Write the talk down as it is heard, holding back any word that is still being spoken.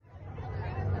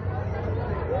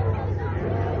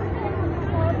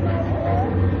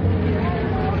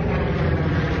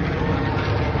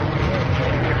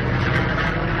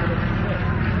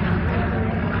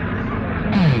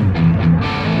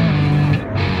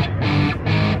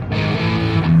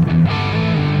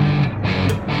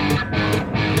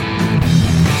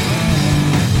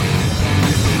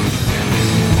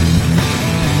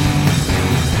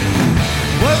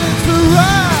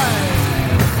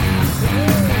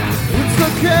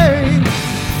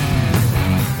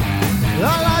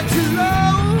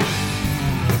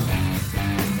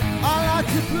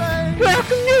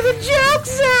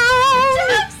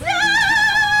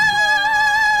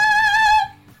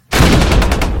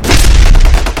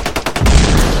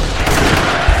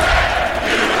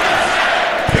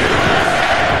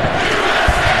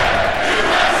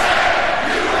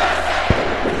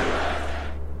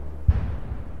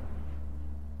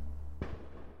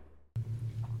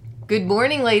Good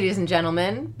morning, ladies and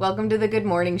gentlemen. Welcome to the Good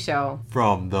Morning Show.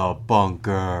 From the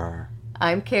bunker.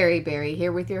 I'm Carrie Berry,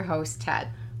 here with your host, Ted.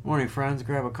 Morning, friends.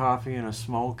 Grab a coffee and a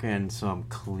smoke and some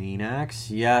Kleenex.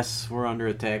 Yes, we're under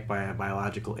attack by a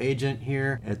biological agent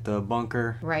here at the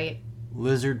bunker. Right.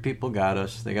 Lizard people got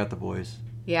us. They got the boys.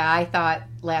 Yeah, I thought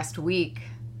last week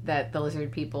that the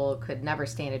lizard people could never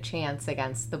stand a chance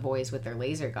against the boys with their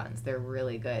laser guns. They're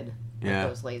really good with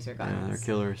those laser guns. Yeah, they're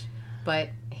killers. But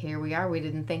here we are. We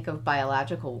didn't think of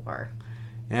biological war.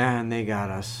 Yeah, and they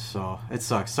got us, so it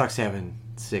sucks. Sucks having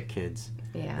sick kids.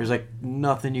 Yeah. There's like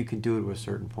nothing you can do to a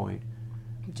certain point.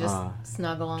 Just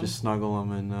snuggle them. Just snuggle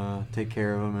them and take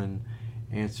care of them and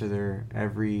answer their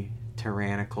every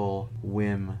tyrannical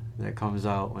whim that comes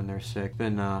out when they're sick.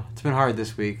 It's been hard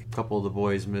this week. A couple of the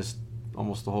boys missed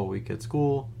almost the whole week at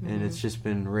school, and it's just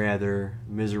been rather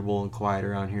miserable and quiet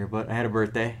around here. But I had a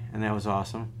birthday, and that was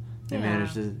awesome. They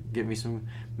managed to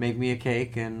make me a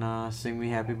cake and sing me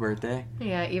happy birthday.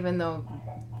 Yeah, even though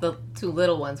the two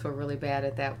little ones were really bad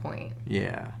at that point.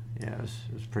 Yeah, it was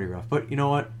pretty rough. But you know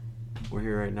what? We're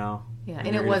here right now. Yeah,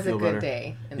 and it was a good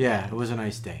day. Yeah, it was a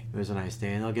nice day. It was a nice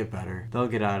day, and they'll get better. They'll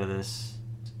get out of this.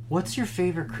 What's your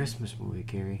favorite Christmas movie,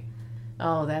 Carrie?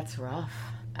 Oh, that's rough.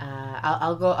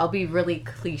 I'll be really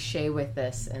cliche with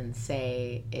this and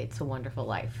say It's a Wonderful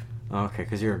Life. Okay,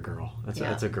 because you're a girl.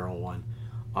 That's a girl one.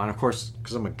 And of course,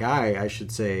 because I'm a guy, I should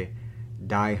say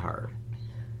Die Hard.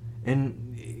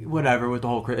 And whatever, with the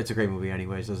whole... It's a great movie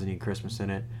anyways, doesn't need Christmas in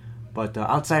it. But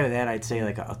outside of that, I'd say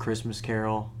like a Christmas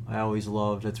Carol I always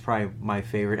loved. That's probably my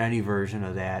favorite, any version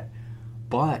of that.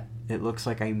 But it looks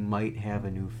like I might have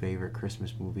a new favorite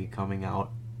Christmas movie coming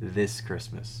out this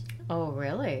Christmas. Oh,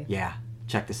 really? Yeah,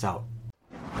 check this out.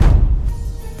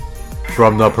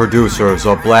 From the producers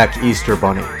of Black Easter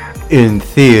Bunny. In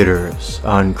theaters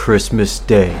on Christmas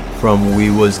Day from We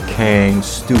Was Kang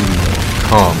Studio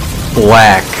comes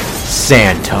Black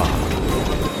Santa.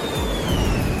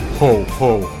 Ho,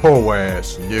 ho, ho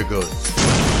ass niggas.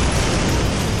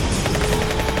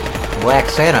 Black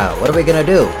Santa, what are we gonna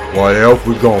do? What else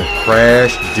we gonna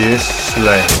crash this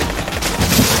sleigh?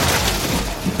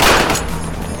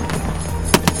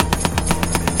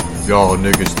 Y'all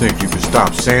niggas think you can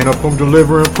stop Santa from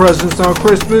delivering presents on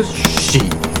Christmas?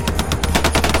 Shit.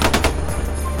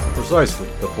 Precisely.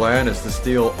 The plan is to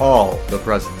steal all the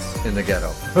presents in the ghetto.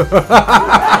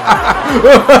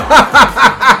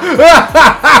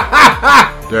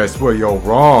 That's where you're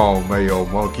wrong, Mayo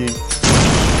Monkey.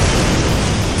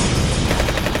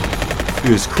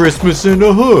 It's Christmas in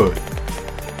the hood.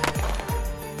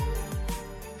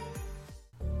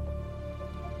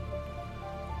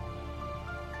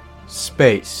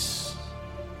 Space.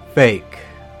 Fake.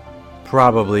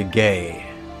 Probably gay.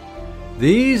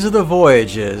 These are the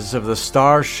voyages of the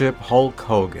starship Hulk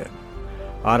Hogan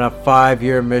on a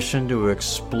 5-year mission to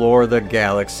explore the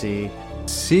galaxy,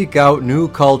 seek out new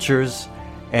cultures,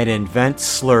 and invent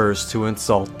slurs to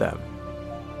insult them.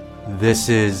 This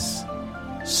is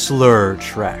Slur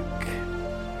Trek.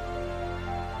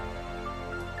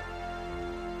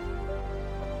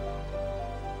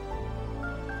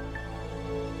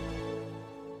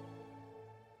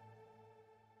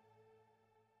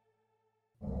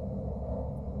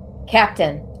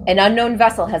 Captain, an unknown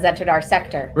vessel has entered our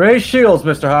sector. Raise shields,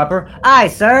 Mr. Hopper. Aye,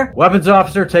 sir. Weapons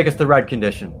officer, take us to red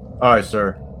condition. Aye,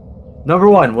 sir. Number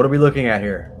 1, what are we looking at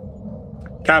here?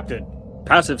 Captain,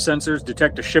 passive sensors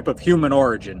detect a ship of human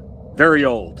origin. Very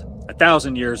old.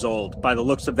 1,000 years old, by the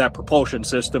looks of that propulsion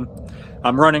system.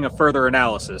 I'm running a further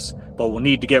analysis, but we'll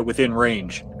need to get within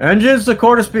range. Engines to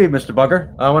quarter speed, Mr.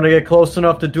 Bunker. I want to get close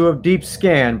enough to do a deep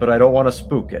scan, but I don't want to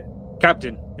spook it.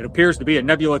 Captain, it appears to be a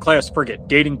Nebula-class frigate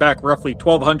dating back roughly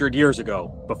 1,200 years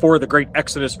ago, before the Great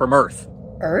Exodus from Earth.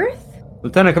 Earth?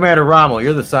 Lieutenant Commander Rommel,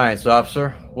 you're the science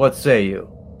officer. What say you?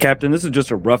 Captain, this is just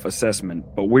a rough assessment,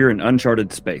 but we're in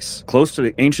uncharted space, close to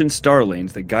the ancient star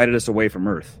lanes that guided us away from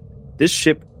Earth. This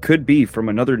ship could be from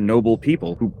another noble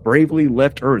people who bravely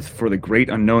left Earth for the great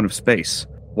unknown of space.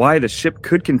 Why, the ship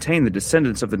could contain the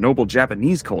descendants of the noble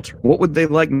Japanese culture. What would they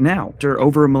like now, after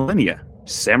over a millennia?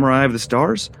 Samurai of the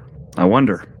stars? I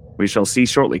wonder. We shall see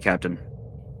shortly, Captain.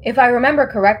 If I remember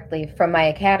correctly from my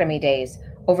academy days,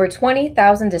 over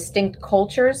 20,000 distinct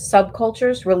cultures,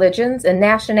 subcultures, religions, and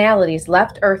nationalities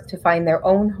left Earth to find their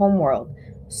own homeworld.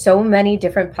 So many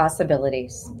different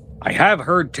possibilities. I have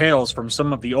heard tales from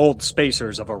some of the old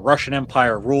spacers of a Russian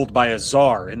empire ruled by a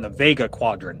czar in the Vega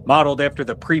Quadrant, modeled after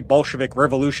the pre-Bolshevik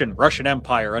Revolution Russian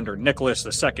Empire under Nicholas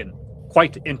II.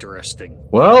 Quite interesting.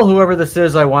 Well, whoever this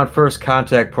is, I want first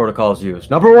contact protocols used.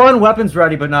 Number 1, weapons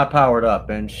ready but not powered up,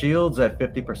 and shields at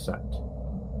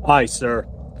 50%. Aye, sir.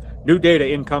 New data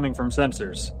incoming from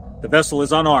sensors. The vessel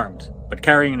is unarmed, but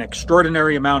carrying an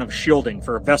extraordinary amount of shielding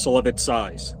for a vessel of its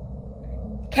size.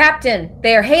 Captain,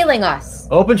 they are hailing us.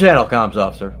 Open channel comms,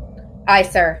 officer. Aye,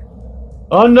 sir.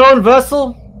 Unknown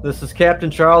vessel, this is Captain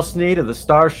Charles Sneed of the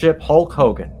starship Hulk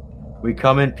Hogan. We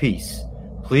come in peace.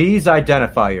 Please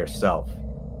identify yourself.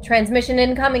 Transmission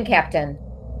incoming, Captain.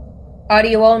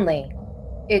 Audio only.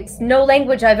 It's no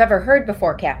language I've ever heard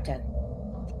before, Captain.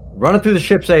 Run it through the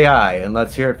ship's AI and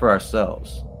let's hear it for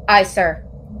ourselves. Aye, sir.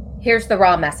 Here's the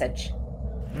raw message.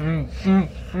 I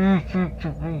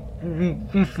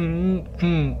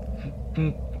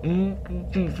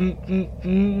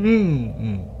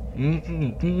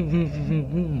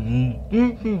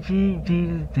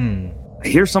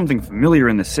hear something familiar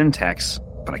in the syntax,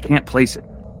 but I can't place it.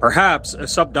 Perhaps a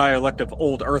subdialect of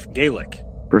Old Earth Gaelic.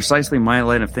 Precisely my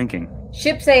line of thinking.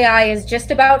 Ship's AI is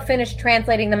just about finished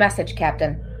translating the message,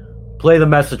 Captain. Play the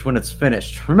message when it's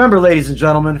finished. Remember, ladies and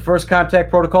gentlemen, first contact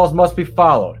protocols must be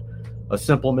followed. A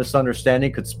simple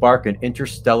misunderstanding could spark an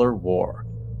interstellar war.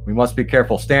 We must be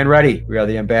careful. Stand ready. We are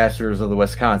the ambassadors of the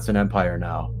Wisconsin Empire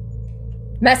now.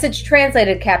 Message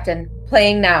translated, Captain.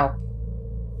 Playing now.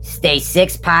 Stay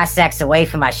 6 parsecs away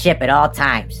from our ship at all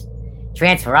times.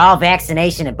 Transfer all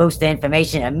vaccination and booster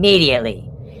information immediately.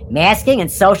 Masking and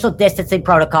social distancing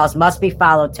protocols must be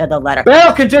followed to the letter.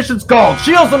 Battle conditions gold.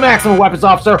 Shields the maximum weapons,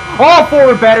 officer. All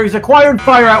forward batteries acquired and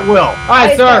fire at will.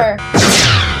 Aye, sir.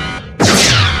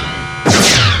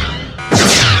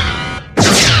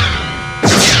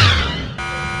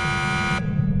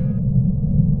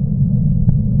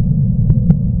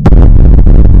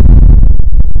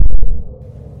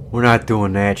 We're not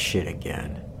doing that shit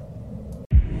again.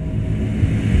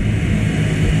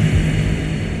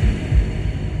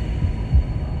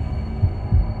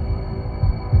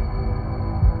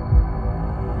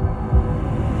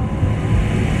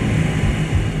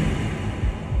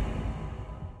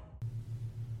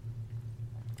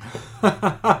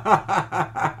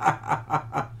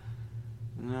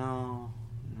 No,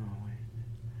 wait.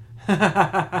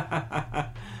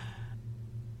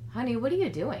 Honey, what are you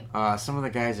doing? Some of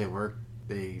the guys at work,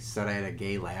 they said I had a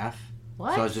gay laugh.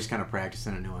 What? So I was just kind of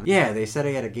practicing a new one. Yeah, they said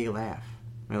I had a gay laugh.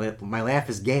 My laugh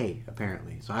is gay,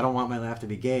 apparently. So I don't want my laugh to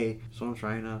be gay, so I'm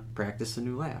trying to practice a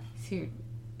new laugh. So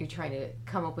you're trying to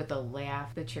come up with a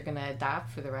laugh that you're going to adopt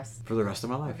for the rest of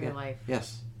my life. of your life.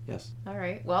 Yes. All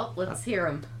right. Well, let's hear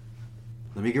them.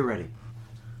 Let me get ready.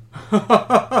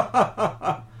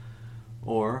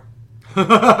 Or...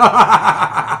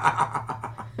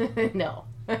 No.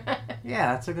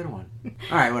 Yeah, that's a good one.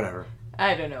 All right, whatever.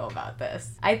 I don't know about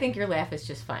this. I think your laugh is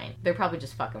just fine. They're probably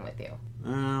just fucking with you.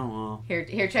 Oh, well.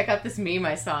 Here, check out this meme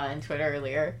I saw on Twitter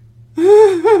earlier.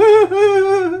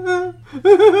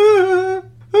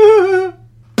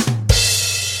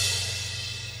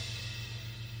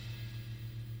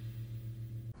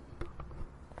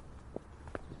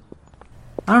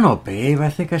 I don't know, babe. I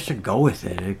think I should go with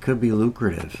it. It could be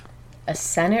lucrative. A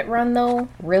Senate run, though?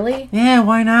 Really? Yeah,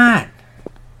 why not?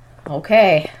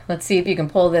 Okay, let's see if you can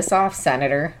pull this off,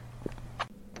 Senator.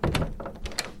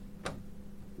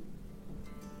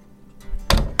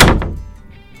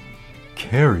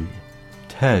 Carrie,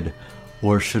 Ted,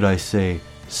 or should I say,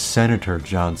 Senator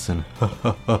Johnson.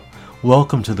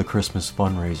 Welcome to the Christmas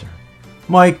fundraiser.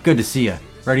 Mike, good to see you.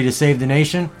 Ready to save the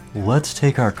nation? Let's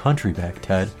take our country back,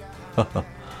 Ted.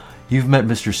 You've met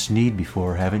Mr. Sneed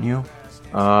before, haven't you?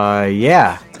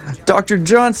 Yeah. Dr.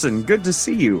 Johnson, good to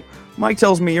see you. Mike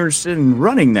tells me you're interested in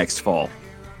running next fall.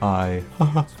 I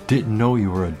didn't know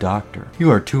you were a doctor. You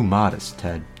are too modest,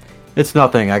 Ted. It's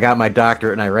nothing. I got my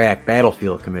doctorate in Iraq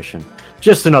Battlefield Commission.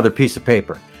 Just another piece of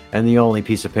paper. And the only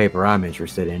piece of paper I'm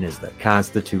interested in is the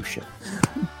Constitution.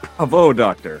 Bravo,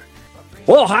 Doctor.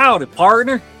 Well, howdy,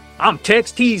 partner. I'm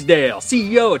Tex Teasdale,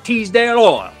 CEO of Teasdale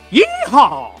Oil.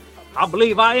 Yeehaw! I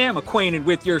believe I am acquainted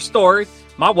with your story.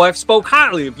 My wife spoke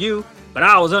highly of you, but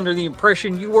I was under the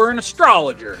impression you were an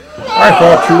astrologer. I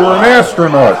thought you were an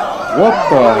astronaut. What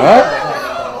the heck?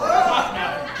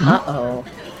 Uh-oh.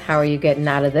 How are you getting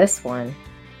out of this one?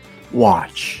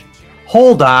 Watch.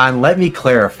 Hold on, let me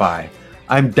clarify.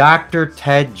 I'm Dr.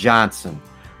 Ted Johnson.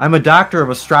 I'm a doctor of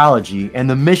astrology and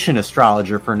the mission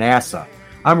astrologer for NASA.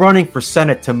 I'm running for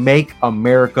Senate to make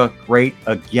America great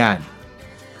again.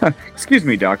 Excuse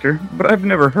me, Doctor, but I've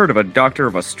never heard of a doctor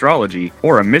of astrology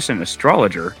or a mission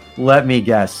astrologer. Let me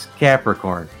guess,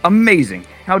 Capricorn. Amazing.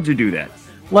 How'd you do that?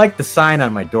 Like the sign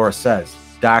on my door says,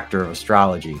 Doctor of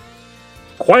Astrology.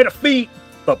 Quite a feat,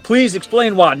 but please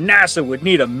explain why NASA would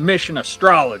need a mission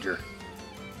astrologer.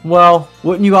 Well,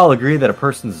 wouldn't you all agree that a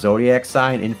person's zodiac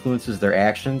sign influences their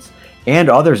actions and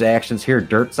others' actions here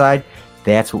dirtside?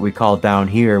 That's what we call down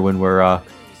here when we're,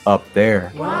 up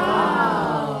there.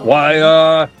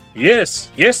 Why,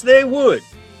 yes they would.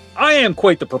 I am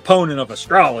quite the proponent of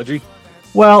astrology.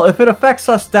 Well, if it affects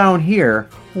us down here,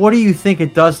 what do you think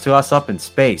it does to us up in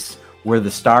space, where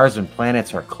the stars and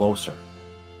planets are closer?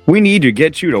 We need to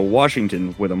get you to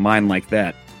Washington with a mind like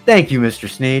that. Thank you, Mr.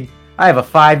 Sneed. I have a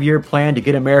 5-year plan to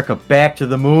get America back to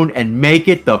the moon and make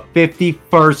it the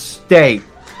 51st state.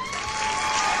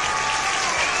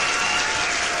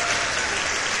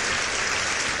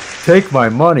 Take my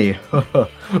money,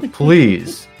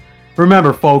 please.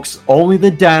 Remember, folks, only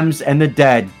the Dems and the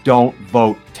dead don't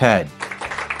vote Ted.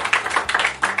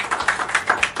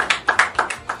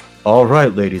 All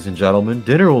right, ladies and gentlemen,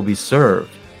 dinner will be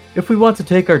served. If we want to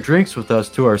take our drinks with us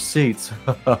to our seats.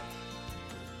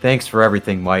 Thanks for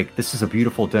everything, Mike. This is a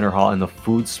beautiful dinner hall and the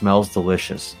food smells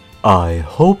delicious. I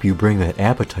hope you bring that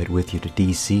appetite with you to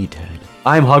D.C., Ted.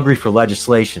 I'm hungry for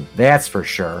legislation, that's for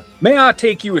sure. May I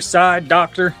take you aside,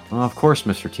 Doctor? Of course,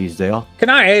 Mr. Teasdale. Can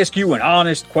I ask you an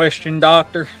honest question,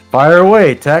 Doctor? Fire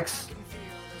away, Tex.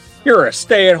 You're a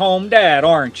stay-at-home dad,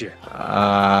 aren't you?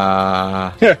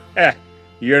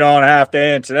 You don't have to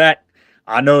answer that.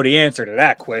 I know the answer to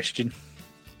that question.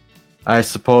 I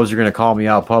suppose you're going to call me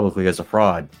out publicly as a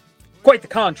fraud. Quite the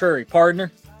contrary,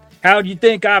 partner. How do you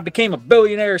think I became a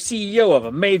billionaire CEO of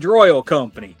a major oil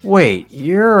company? Wait,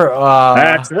 you're,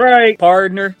 That's right,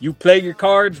 partner. You play your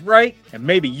cards right, and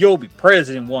maybe you'll be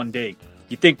president one day.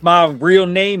 You think my real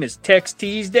name is Tex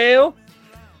Teasdale?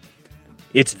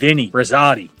 It's Vinny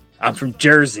Rosati. I'm from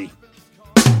Jersey.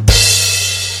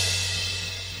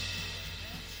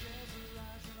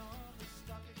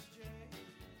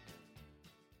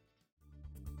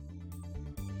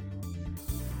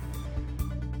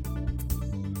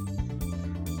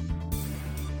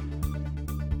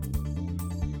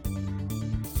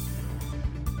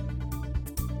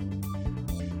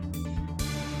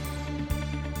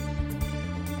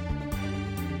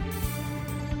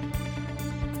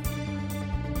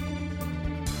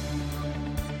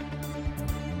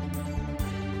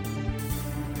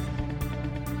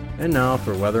 And now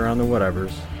for weather on the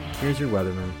whatevers. Here's your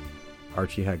weatherman,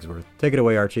 Archie Hegsworth. Take it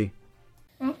away, Archie.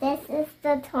 This is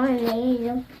the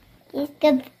tornado. He's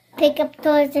gonna pick up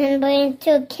toys and bring it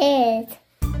to kids.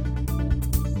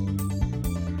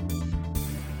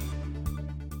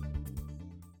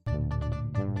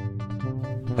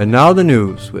 And now the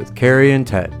news with Carrie and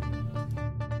Ted.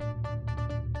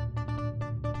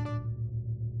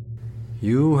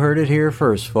 You heard it here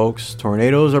first, folks.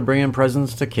 Tornadoes are bringing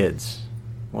presents to kids.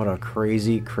 What a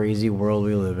crazy, crazy world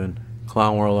we live in.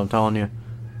 Clown world, I'm telling you.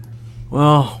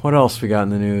 Well, what else we got in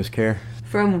the news, Care?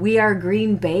 From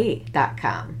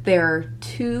wearegreenbay.com. There are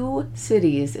 2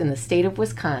 cities in the state of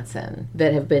Wisconsin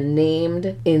that have been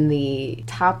named in the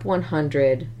top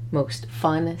 100 most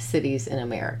fun cities in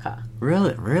America.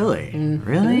 Really? Really? Mm-hmm.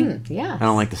 Really? Yeah. I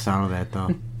don't like the sound of that,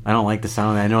 though. I don't like the sound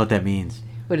of that. I know what that means.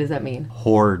 What does that mean?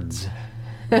 Hordes.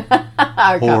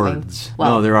 Are Hordes. coming.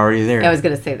 Well, no, they're already there. I was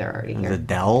going to say they're already here. The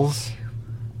Dells?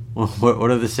 What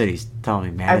are the cities? Tell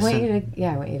me, Madison? I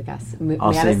want you to guess.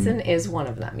 Madison is one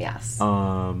of them, yes. The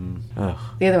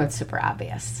other one's super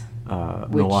obvious.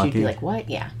 Which Milwaukee? you'd be like, what?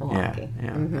 Yeah, Milwaukee.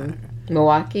 Yeah. Mm-hmm.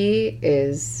 Milwaukee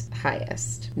is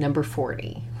highest, number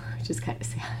 40, which is kind of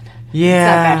sad. Yeah.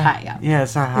 It's not that high up. Yeah,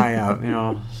 it's not high up,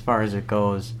 as far as it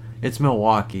goes. It's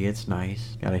Milwaukee. It's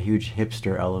nice. Got a huge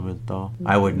hipster element, though.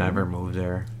 I would never move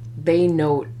there. They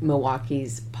note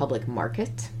Milwaukee's public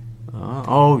market.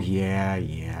 Oh,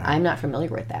 yeah. I'm not familiar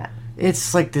with that.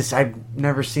 It's like this. I've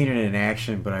never seen it in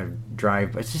action, but I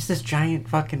drive. It's just this giant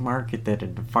fucking market a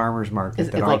farmer's market. Is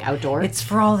it like outdoor? It's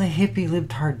for all the hippie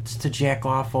libtards to jack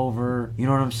off over. You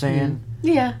know what I'm saying?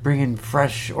 Yeah. Bringing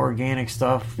fresh, organic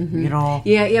stuff,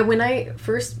 Yeah, when I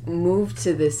first moved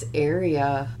to this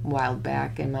area a while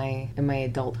back in my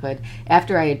adulthood,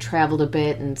 after I had traveled a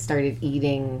bit and started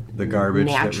eating the garbage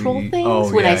natural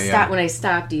things, when I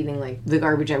stopped eating like the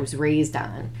garbage I was raised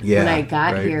on. Yeah, when I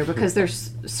got here, because there's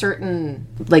certain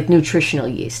like nutritional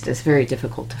yeast is very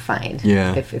difficult to find.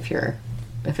 Yeah.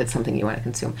 If it's something you want to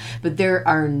consume. But there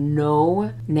are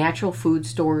no natural food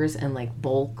stores and like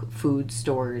bulk food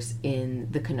stores in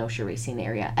the Kenosha Racine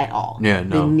area at all. Yeah,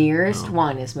 no. The nearest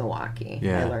one is Milwaukee.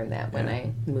 Yeah. I learned that when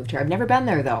I moved here. I've never been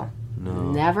there though.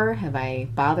 No. Never have I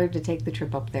bothered to take the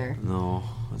trip up there. No,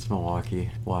 it's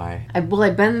Milwaukee. Why? I've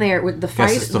been there with the I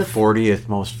guess it's the 40th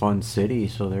most fun city,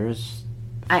 so there's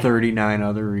 39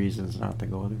 other reasons not to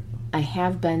go there. I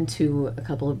have been to a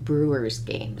couple of Brewers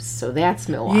games, so that's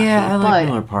Milwaukee. Yeah, I like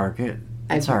Miller Park.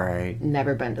 It's all right.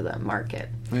 Never been to the market.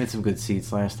 We had some good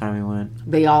seats last time we went.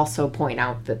 They also point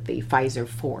out that the Pfizer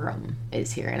Forum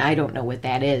is here, and I don't know what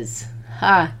that is.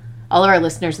 All of our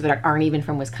listeners that aren't even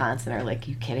from Wisconsin are like,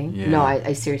 you kidding? Yeah. No,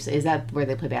 I seriously, is that where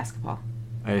they play basketball?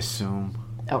 I assume.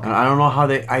 Okay. I don't know how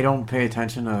I don't pay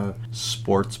attention to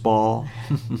sports ball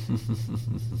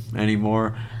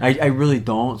anymore. I really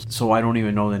don't, so I don't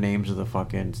even know the names of the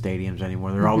fucking stadiums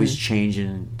anymore. They're always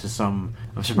changing to some,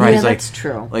 I'm surprised, that's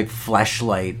true. Like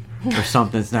Fleshlight or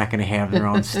something's not going to have their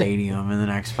own stadium in the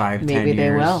next 5-10 years. Maybe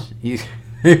they will.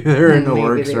 They're in the Maybe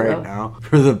works they right will. now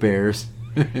for the Bears.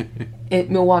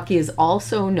 Milwaukee is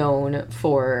also known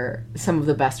for some of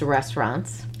the best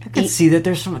restaurants. I can see that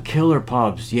there's some killer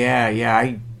pubs. Yeah.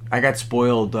 I got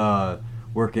spoiled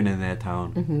working in that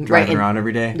town, driving around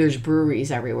every day. There's breweries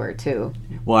everywhere too.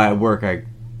 Well, at work I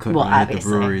couldn't hit the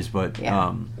breweries, but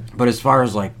but as far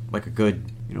as like a good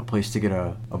place to get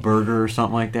a burger or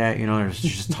something like that, there's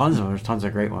just tons of them. There's tons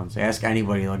of great ones. Ask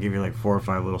anybody, they'll give you like 4 or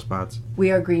 5 little spots.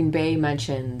 We Are Green Bay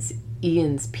mentions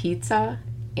Ian's Pizza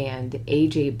and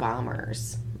AJ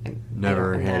Bombers.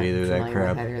 Never had either of that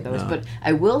crap. Either of those, but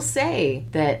I will say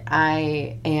that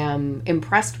I am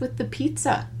impressed with the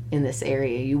pizza in this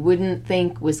area. You wouldn't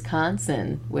think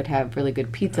Wisconsin would have really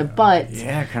good pizza, but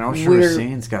Kenosha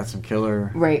Racine's got some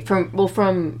killer. Right,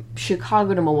 from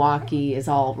Chicago to Milwaukee is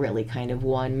all really kind of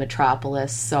one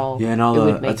metropolis. So and all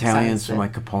the Italians from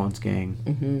like Capone's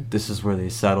gang. This is where they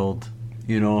settled.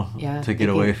 To get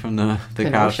away from the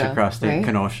cops across the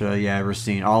Kenosha,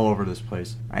 Racine, all over this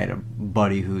place. I had a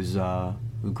buddy who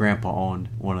grandpa owned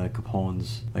one of the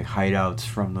Capone's like hideouts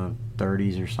from the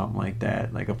 30s or something like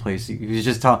that, like a place. He's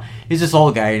this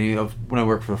old guy, and when I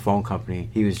worked for the phone company,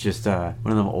 he was just one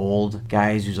of them old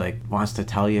guys who's like wants to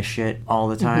tell you shit all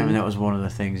the time, and that was one of the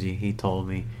things he told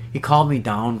me. He called me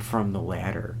down from the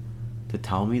ladder to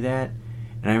tell me that.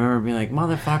 And I remember being like,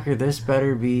 motherfucker, this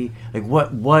better be... Like,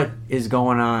 what is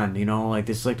going on? Like,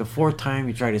 this is like the 4th time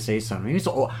you try to say something. He's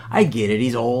old. I get it.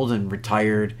 He's old and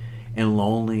retired and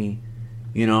lonely,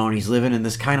 and he's living in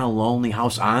this kind of lonely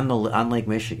house on Lake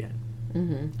Michigan.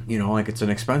 Like it's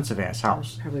an expensive-ass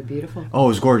house. Probably beautiful. Oh, it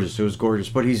was gorgeous.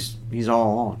 But he's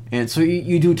all alone. And so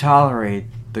you do tolerate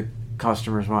the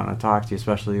customers wanting to talk to you,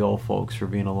 especially the old folks, for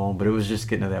being alone. But it was just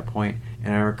getting to that point.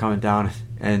 And I remember coming down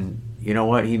and... You know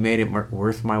what? He made it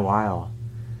worth my while.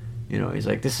 He's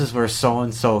like, this is where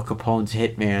so-and-so, Capone's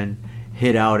hitman,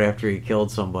 hid out after he killed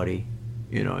somebody.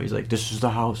 He's like, this is the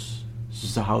house. This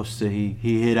is the house that he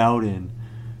hid out in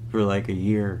for like a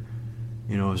year.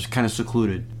 It was kind of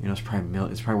secluded. It's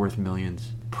probably worth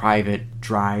millions. Private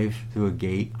drive through a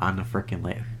gate on the frickin'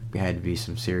 lake. There had to be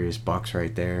some serious bucks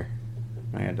right there.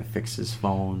 I had to fix his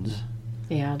phones.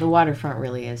 Yeah, the waterfront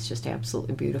really is just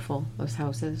absolutely beautiful, those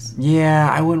houses.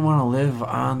 Yeah, I wouldn't want to live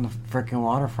on the freaking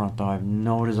waterfront, though. I have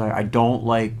no desire. I don't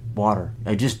like water.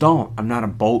 I just don't. I'm not a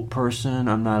boat person.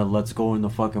 I'm not a let's go in the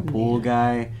fucking pool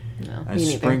guy. No,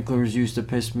 sprinklers used to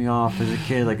piss me off as a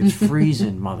kid. Like, it's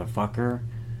freezing, motherfucker.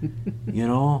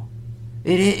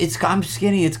 I'm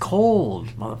skinny. It's cold,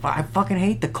 motherfucker. I fucking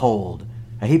hate the cold.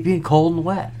 I hate being cold and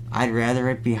wet. I'd rather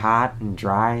it be hot and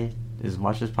dry as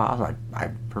much as possible. I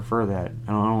prefer that.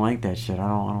 I don't like that shit. I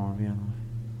don't want to be on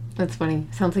the... That's funny.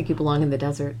 Sounds like you belong in the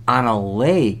desert. On a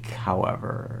lake,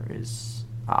 however, is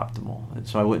optimal. And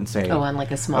so I wouldn't say... on like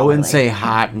a small I wouldn't lake. say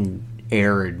hot and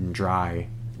arid and dry.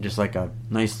 Just like a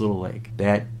nice little lake.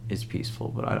 That is peaceful.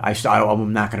 But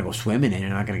I'm not going to go swimming in it.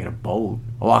 I'm not going to get a boat.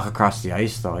 I'll walk across the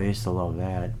ice, though. I used to love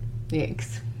that.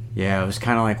 Thanks. Yeah, it was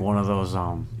kind of like one of those,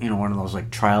 like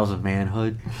trials of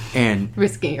manhood, and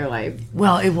risking your life.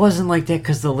 Well, it wasn't like that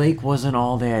because the lake wasn't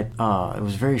all that. It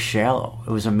was very shallow. It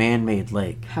was a man-made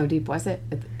lake. How deep was it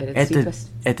at its deepest?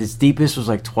 At its deepest was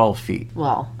like 12 feet.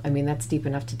 Well, I mean that's deep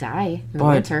enough to die in the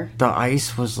but winter. The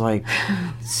ice was like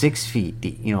 6 feet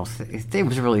deep. It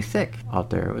was really thick out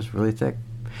there. It was really thick.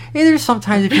 Hey, there's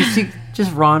sometimes if you see,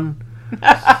 just run.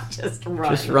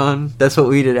 Just run. That's what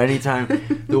we did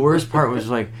anytime. The worst part was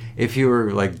like if you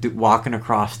were like walking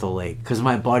across the lake, because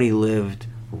my buddy lived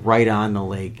right on the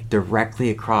lake, directly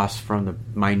across from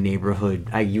my neighborhood.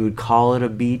 You would call it a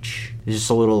beach. It's just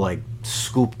a little like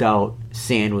scooped out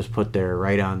sand was put there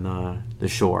right on the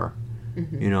shore.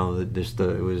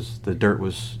 The dirt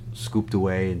was scooped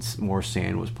away and more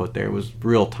sand was put there. It was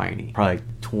real tiny, probably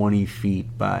like 20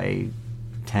 feet by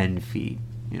 10 feet.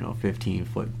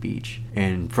 15-foot beach.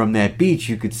 And from that beach,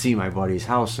 you could see my buddy's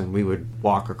house, and we would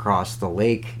walk across the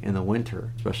lake in the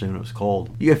winter, especially when it was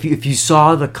cold. If you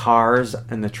saw the cars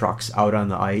and the trucks out on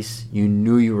the ice, you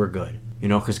knew you were good.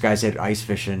 Because guys had ice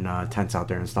fishing tents out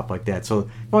there and stuff like that. So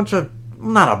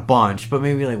not a bunch, but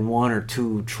maybe like 1 or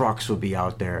 2 trucks would be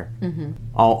out there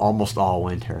almost all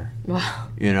winter. Wow.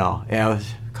 It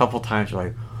was a couple times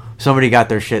like, somebody got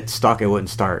their shit stuck, it wouldn't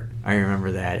start. I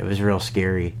remember that. It was real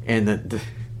scary. And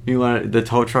You want the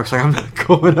tow truck's like, I'm not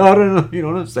going out, and you know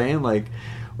what I'm saying? Like,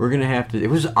 we're gonna have to. It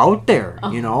was out there,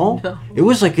 you know. No. It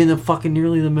was like in the fucking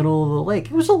nearly the middle of the lake.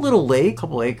 It was a little lake,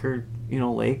 couple acre,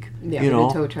 lake. Yeah, you but know.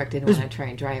 the tow truck didn't want to try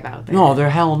and drive out there. No, they're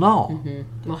hell no.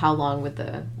 Mm-hmm. Well, how long with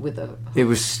the? It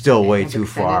was still way too extended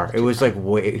far. It too was far. like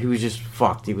way. He was just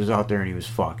fucked. He was out there and he was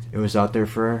fucked. It was out there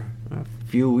for a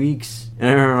few weeks, and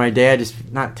I remember my dad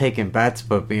just not taking bets,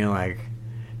 but being like,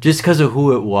 just because of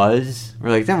who it was, we're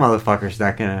like, that motherfucker's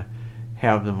not gonna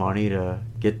have the money to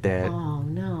get that Oh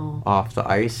no! off the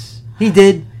ice. He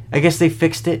did. I guess they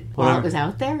fixed it. While it was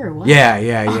out there, or what?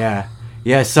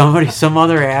 Yeah. Some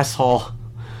other asshole,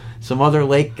 some other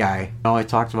lake guy. Oh, I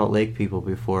talked about lake people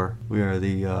before. We are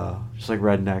the just like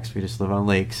rednecks. We just live on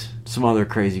lakes. Some other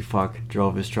crazy fuck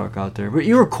drove his truck out there, but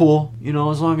you were cool,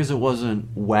 as long as it wasn't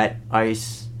wet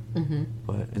ice. Mm-hmm.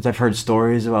 But I've heard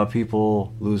stories about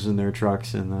people losing their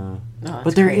trucks in the.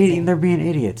 But crazy. they're being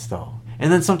idiots though.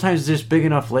 And then sometimes there's big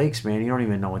enough lakes, man, you don't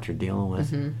even know what you're dealing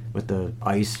with the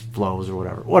ice flows or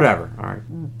whatever. Whatever. All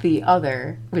right. The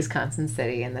other Wisconsin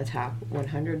city in the top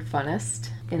 100 funnest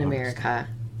in America,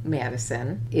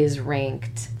 Madison, is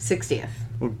ranked 60th.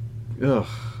 Ugh.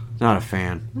 Not a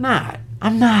fan.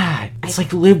 I'm not. It's like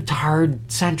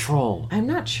libtard central. I'm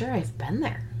not sure I've been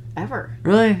there ever.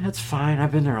 Really? That's fine.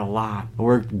 I've been there a lot. I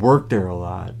worked there a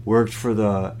lot. Worked for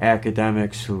the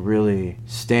academics who really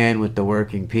stand with the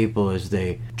working people as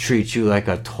they treat you like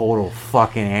a total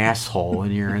fucking asshole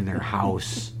when you're in their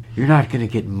house. You're not gonna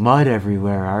get mud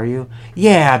everywhere, are you?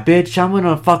 Yeah, bitch, I'm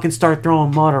gonna fucking start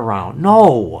throwing mud around.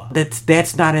 No!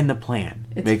 That's not in the plan.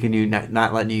 Making you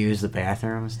not letting you use the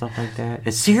bathroom and stuff like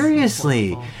that.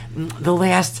 Seriously.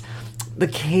 The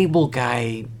cable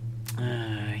guy,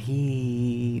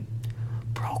 he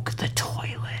broke the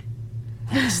toilet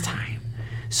last time.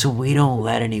 So we don't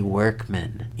let any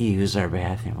workmen use our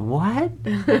bathroom. What?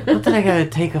 Not that I gotta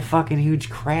take a fucking huge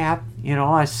crap.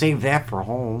 I saved that for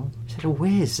home. I said,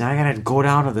 whiz. Now I gotta go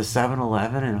down to the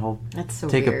 7-Eleven and That's so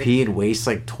take weird. a pee and waste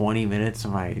like 20 minutes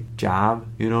of my job,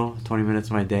 20 minutes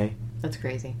of my day. That's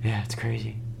crazy. Yeah, it's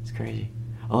crazy. It's crazy.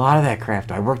 A lot of that crap.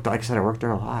 Like I said, I worked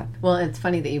there a lot. Well, it's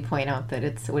funny that you point out that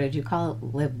it's, what did you call it?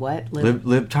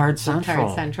 Libtard Central.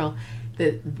 Libtard Central.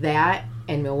 That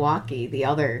and Milwaukee, the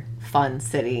other fun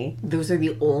city, those are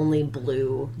the only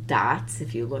blue dots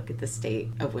if you look at the state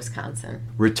of Wisconsin.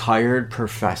 Retired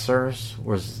professors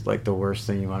was like the worst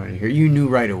thing you wanted to hear. You knew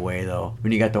right away, though,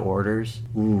 when you got the orders.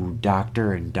 Ooh,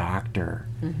 doctor and doctor.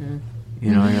 Mm-hmm.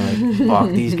 You're like,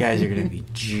 fuck, these guys are going to be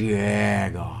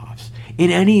jag-offs. In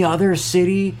any other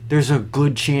city, there's a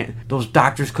good chance those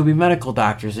doctors could be medical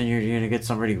doctors and you're going to get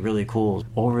somebody really cool.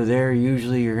 Over there,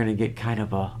 usually you're going to get kind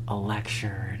of a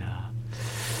lecture and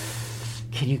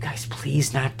can you guys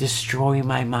please not destroy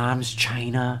my mom's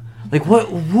china? Like, what?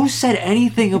 Who said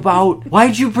anything about,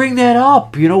 why'd you bring that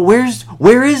up? Where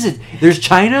is it? There's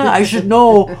China? I should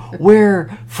know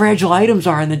where fragile items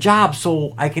are in the job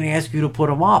so I can ask you to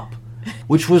put them up.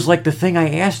 Which was like the thing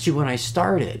I asked you when I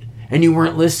started. And you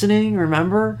weren't listening,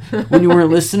 remember? When you weren't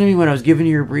listening when I was giving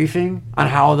you your briefing on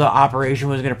how the operation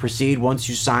was going to proceed once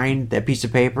you signed that piece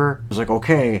of paper? I was like,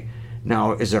 okay,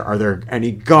 now are there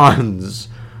any guns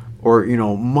or,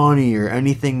 money or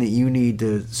anything that you need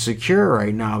to secure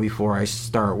right now before I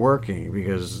start working?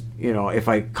 Because, if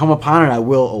I come upon it, I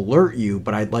will alert you,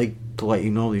 but I'd like to let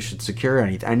you know you should secure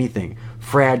anything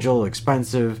fragile,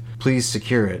 expensive. Please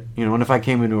secure it. And if I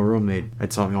came into a room,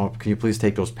 I'd tell them, can you please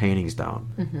take those paintings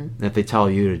down? Mm-hmm. And if they tell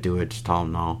you to do it, just tell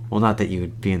them no. Well, not that you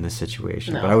would be in this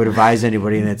situation, but I would advise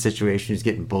anybody in that situation who's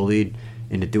getting bullied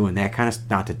into doing that kind of stuff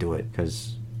not to do it,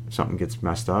 because if something gets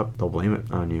messed up, they'll blame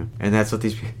it on you. And that's what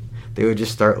they would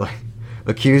just start like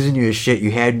accusing you of shit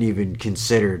you hadn't even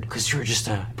considered because you're just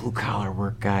a blue-collar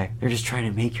work guy. They're just trying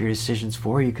to make your decisions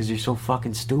for you because you're so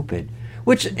fucking stupid.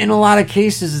 Which, in a lot of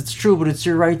cases, it's true, but it's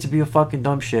your right to be a fucking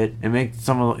dumb shit and make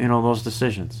some of, those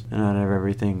decisions. And not have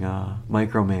everything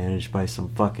micromanaged by some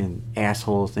fucking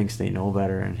asshole who thinks they know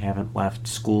better and haven't left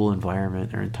school environment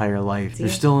their entire life. They're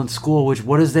still in school,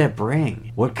 what does that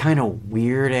bring? What kind of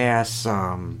weird-ass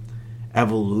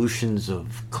evolutions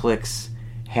of cliques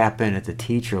happen at the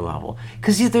teacher level?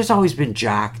 Because there's always been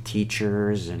jock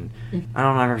teachers, and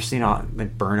I've never seen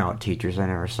burnout teachers. I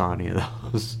never saw any of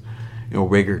those.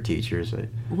 Rigor teachers.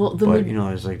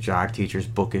 There's like jock teachers,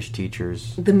 bookish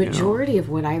teachers. The majority of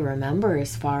what I remember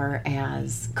as far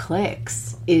as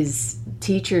cliques is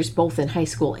teachers both in high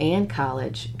school and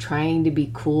college trying to be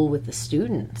cool with the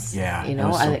students. Yeah, that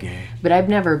was so gay. But I've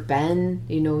never been,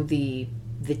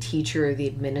 the teacher or the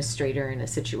administrator in a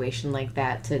situation like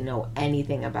that to know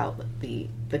anything about the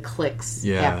cliques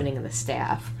happening in the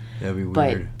staff. That'd be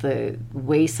weird. But the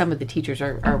way some of the teachers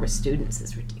are with students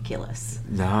is ridiculous.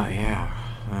 No, yeah.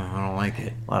 I don't like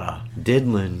it. A lot of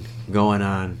diddling going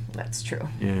on. That's true.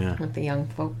 Yeah. With the young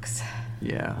folks.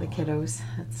 Yeah. The kiddos.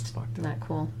 That's not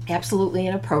cool. Absolutely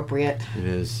inappropriate. It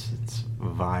is. It's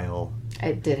vile.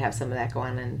 I did have some of that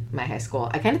going on in my high school.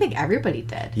 I kind of think everybody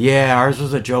did. Yeah, ours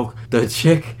was a joke. The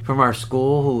chick from our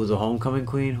school who was a homecoming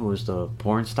queen, who was the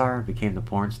porn star, became the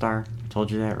porn star. Told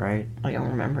you that, right? I don't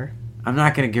remember. I'm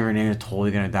not going to give her name. It's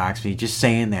totally going to dox me. Just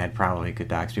saying that probably could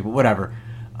dox me, but whatever.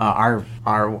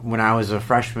 When I was a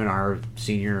freshman, our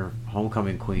senior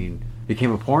homecoming queen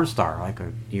became a porn star like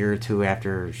a year or two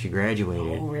after she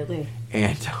graduated. Oh, really?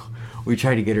 And we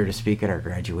tried to get her to speak at our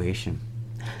graduation.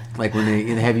 Like when they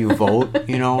have you vote,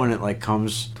 you know, when it like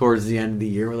comes towards the end of the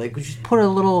year, we're like, we just put a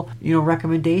little, you know,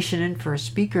 recommendation in for a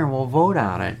speaker and we'll vote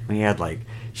on it. We had like,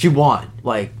 she won,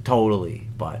 like totally,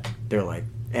 but they're like,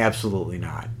 absolutely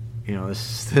not. You know,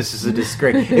 this is a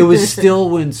disgrace. It was still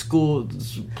when school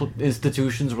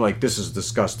institutions were like, this is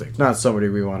disgusting. It's not somebody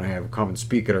we want to have come and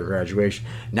speak at our graduation.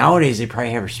 Nowadays, they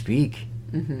probably have her speak.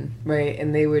 Mm-hmm. Right,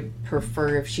 and they would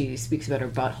prefer if she speaks about her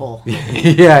butthole.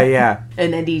 Yeah.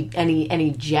 And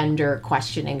any gender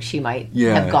questioning she might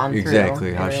have gone through.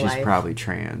 Exactly. How she's life. Probably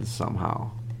trans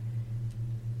somehow.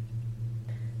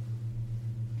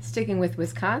 Sticking with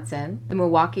Wisconsin, the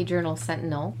Milwaukee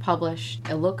Journal-Sentinel published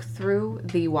a look through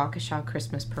the Waukesha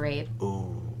Christmas Parade.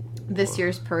 Ooh. This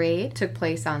year's parade took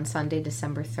place on Sunday,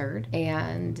 December 3rd,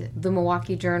 and the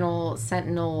Milwaukee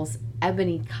Journal-Sentinel's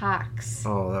Ebony Cox.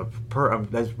 Oh,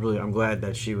 that's really. I'm glad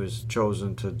that she was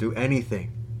chosen to do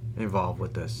anything involved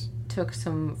with this. Took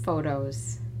some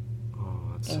photos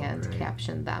and so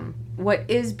captioned them. What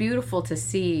is beautiful to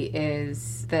see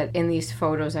is that in these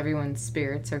photos, everyone's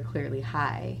spirits are clearly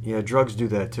high. Yeah, drugs do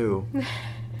that too.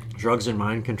 Drugs and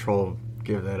mind control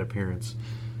give that appearance.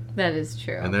 That is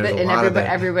true. And there's a lot of that.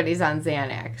 Everybody's on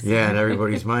Xanax. Yeah, and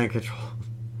everybody's mind control.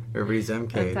 Everybody's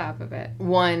MK. On top of it.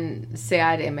 One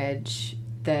sad image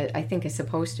that I think is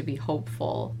supposed to be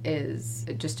hopeful is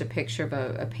just a picture of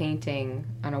a painting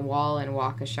on a wall in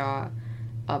Waukesha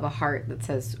of a heart that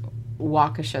says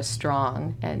Waukesha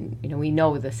Strong, and you know we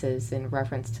know this is in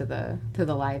reference to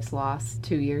the lives lost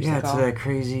 2 years ago. Yeah, to that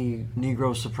crazy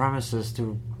Negro supremacist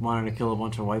who wanted to kill a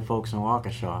bunch of white folks in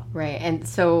Waukesha. Right, and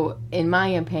so in my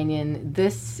opinion,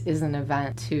 this is an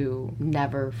event to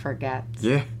never forget.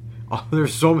 Yeah,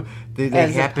 there's so they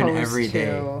happen every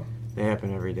day. They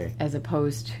happen every day. As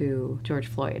opposed to George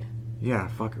Floyd. Yeah,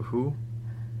 fuck who?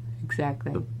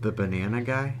 Exactly. The banana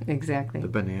guy? Exactly. The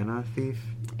banana thief?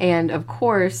 And of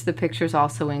course, the pictures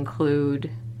also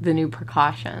include the new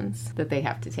precautions that they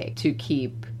have to take to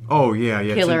keep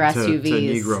killer SUVs to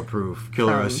Negro proof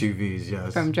killer SUVs,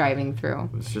 yes, from driving through.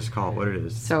 Let's just call it what it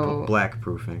is. So black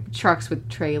proofing trucks with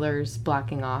trailers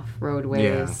blocking off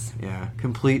roadways. Yeah.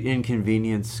 Complete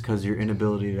inconvenience because your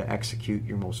inability to execute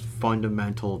your most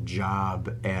fundamental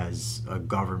job as a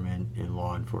government in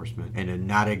law enforcement and to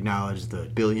not acknowledge the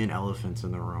billion elephants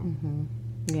in the room. Mm-hmm.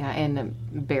 Yeah, and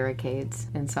barricades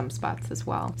in some spots as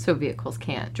well, so vehicles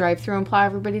can't drive through and plow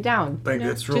everybody down. Like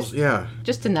it's rules, yeah.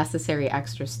 Just a necessary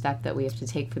extra step that we have to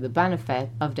take for the benefit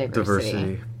of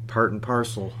diversity. Part and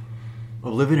parcel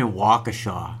of living in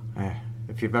Waukesha.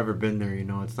 If you've ever been there, you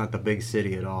know it's not the big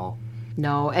city at all.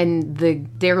 No, and the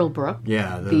Daryl Brook.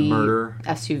 Yeah, the murder.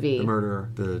 SUV. The murder.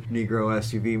 The Negro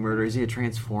SUV murder. Is he a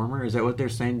transformer? Is that what they're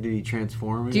saying? Did he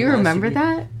transform? Do you remember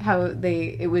that? How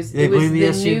it was the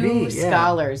SUV, new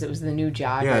scholars. It was the new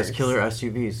joggers. Yeah, it's killer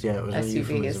SUVs. Yeah, it was a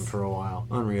euphemism for a while.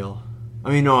 Unreal.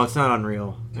 I mean, no, it's not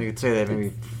unreal. I could say that maybe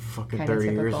fucking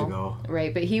 30 years ago.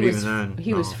 Right, but he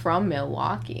was from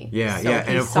Milwaukee. Yeah, so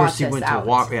and of course he went to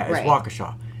Waukesha. Yeah, it's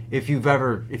Waukesha. If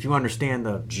you understand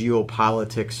the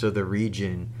geopolitics of the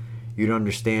region, you'd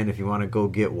understand if you want to go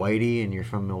get whitey and you're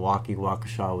from Milwaukee,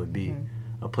 Waukesha would be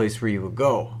a place where you would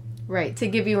go. Right, to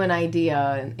give you an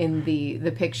idea in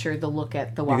the picture, the look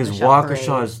at the Waukesha Because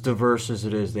Waukesha, as diverse as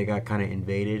it is, they got kind of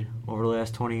invaded over the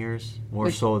last 20 years, more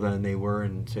so than they were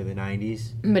in, say, the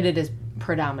 90s. But it is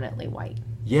predominantly white.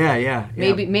 Yeah.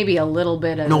 Maybe a little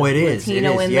bit of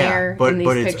Latino in there in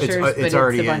these pictures, but it's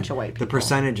already a bunch of white people. The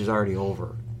percentage is already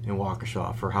over in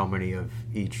Waukesha for how many of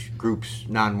each group's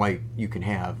non-white you can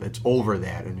have. It's over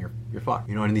that, and you're fucked.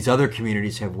 You know, and these other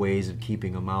communities have ways of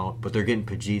keeping them out, but they're getting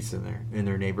Pajeets in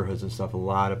their neighborhoods and stuff. A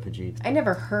lot of Pajeets. I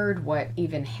never heard what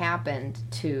even happened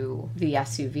to the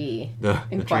SUV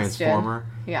the Transformer.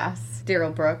 Yes,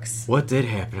 Daryl Brooks. What did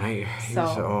happen? I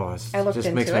looked just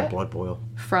into makes it. my blood boil.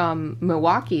 From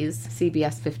Milwaukee's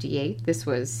CBS 58. This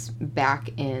was back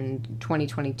in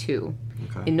 2022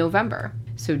 in November.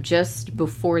 So just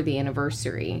before the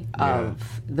anniversary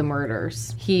of the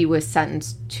murders, he was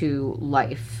sentenced to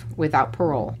life without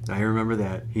parole. I remember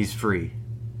that. He's free.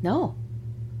 No.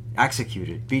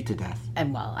 Executed. Beat to death.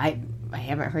 And well, I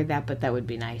haven't heard that, but that would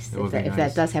be nice if nice.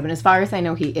 that does happen. As far as I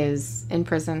know, he is in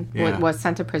prison. Yeah. Was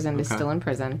sent to prison, is still in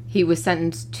prison. He was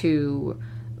sentenced to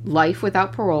life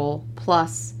without parole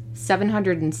plus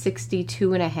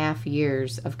 762 and a half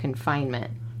years of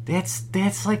confinement.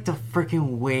 That's like the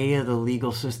freaking way of the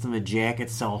legal system to jack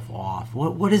itself off.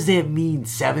 What does that mean?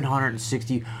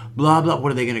 760 blah blah.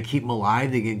 What are they going to keep him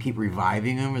alive? They going to keep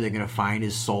reviving him? Are they going to find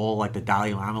his soul like the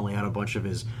Dalai Lama lay out a bunch of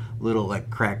his little like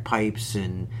crack pipes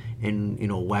and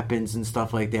weapons and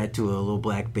stuff like that to a little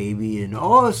black baby? And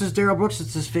this is Daryl Brooks.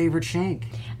 It's his favorite shank.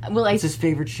 Well, it's his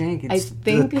favorite shank. I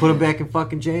think put him back in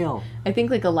fucking jail. I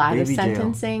think like a lot Baby of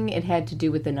sentencing, it had to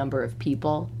do with the number of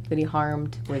people that he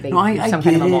harmed, where they some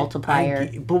kind of a multiplier.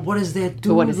 But what does that do?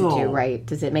 But what does though? it do? Right?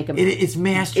 Does it make him? It's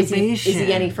masturbation. Is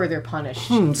he any further punished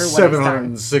for what he's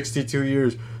done? 762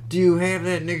 years. Do you have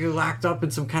that nigga locked up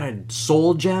in some kind of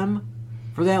soul gem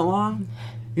for that long?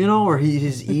 Or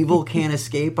his evil can't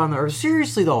escape on the earth.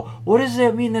 Seriously, though, what does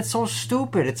that mean? That's so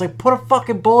stupid. It's like, put a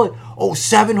fucking bullet.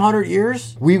 700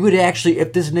 years? We would actually,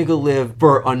 if this nigga lived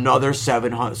for another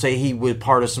 700, say he was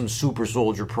part of some super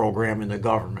soldier program in the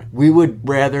government, we would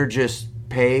rather just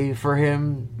pay for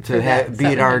him to be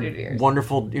at our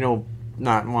wonderful,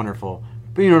 not wonderful,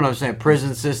 but you know what I'm saying,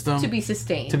 prison system. To be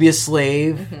sustained. To be a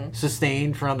slave,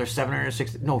 sustained for another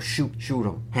 760. No, shoot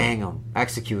him, hang him,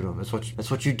 execute him. That's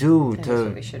what you do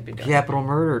to capital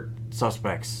murder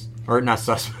suspects. Or not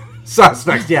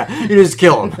suspects, yeah. You just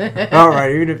kill him. All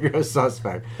right, even if you're a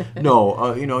suspect.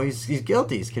 No, he's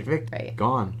guilty, he's convicted. Right.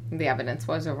 Gone. The evidence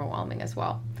was overwhelming as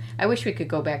well. I wish we could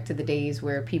go back to the days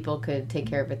where people could take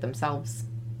care of it themselves.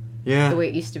 Yeah. The way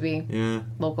it used to be. Yeah.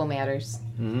 Local matters.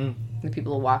 Mm-hmm. The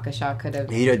people of Waukesha could have...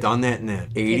 He'd have done that in the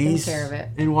 80s. Taken care of it.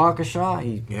 In Waukesha. I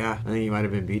think he might have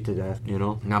been beat to death,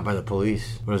 Not by the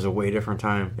police. But it was a way different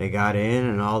time. They got in,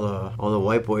 and all the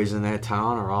white boys in that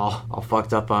town are all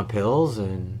fucked up on pills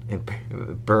and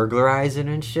burglarizing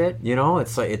and shit.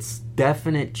 It's like, it's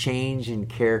definite change in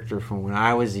character from when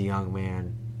I was a young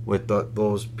man with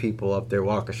those people up there,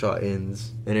 Waukesha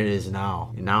Inns, than it is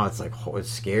now. And now it's like, it's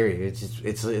scary. It's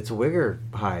a wigger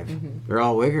hive. Mm-hmm. They're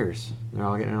all wiggers. They're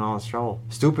all getting in all this trouble.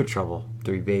 Stupid trouble.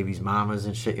 3 babies, mamas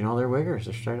and shit. They're wiggers.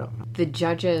 They're straight up. The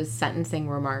judge's sentencing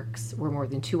remarks were more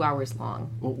than 2 hours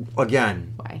long. Well,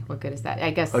 again. Why? What good is that?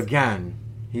 I guess... Again.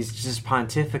 He's just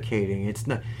pontificating. It's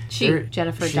not...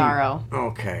 Jennifer Darrow.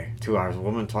 Okay. 2 hours. A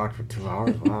woman talked for 2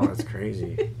 hours? Wow, that's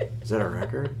crazy. Is that a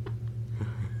record?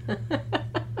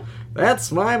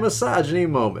 That's my misogyny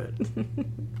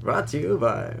moment. Brought to you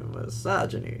by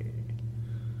Misogyny.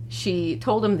 She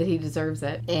told him that he deserves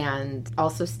it, and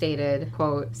also stated,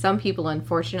 quote, "Some people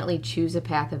unfortunately choose a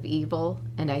path of evil,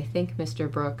 and I think, Mr.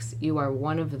 Brooks, you are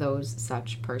one of those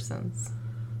such persons."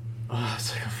 Oh,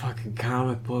 it's like a fucking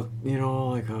comic book,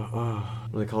 like a,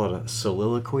 what do they call it, a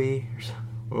soliloquy?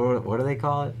 What do they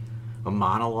call it? A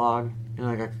monologue?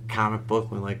 Like a comic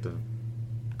book when, like, the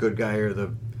good guy or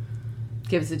the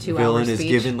gives a 2-hour villain speech. is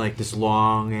given like this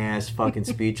long ass fucking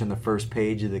speech on the first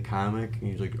page of the comic, and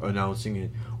he's like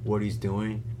announcing what he's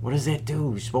doing. What does that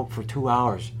do? He spoke for 2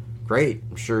 hours. Great.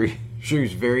 I'm sure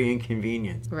he's very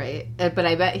inconvenient. Right. But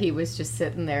I bet he was just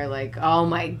sitting there like, oh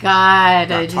my God,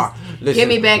 get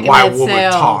me back in that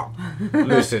cell. Talk.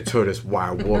 Listen to this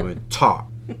white woman talk.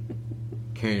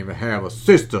 Can't even have a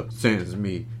sister sends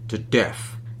me to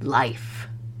death.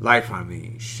 Life, I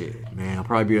mean, shit. Man, I'll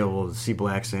probably be able to see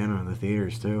Black Santa in the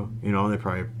theaters, too. They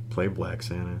probably play Black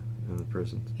Santa in the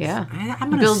prisons. Yeah. I'm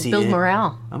going to see it. Build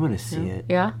morale. I'm going to see it.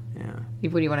 Yeah? Yeah.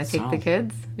 What do you want to take the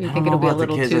kids? Or you I think don't it'll know be a about the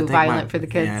little kids. too violent for the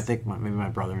kids? Yeah, I think maybe my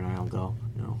brother and I will go.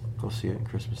 Go see it on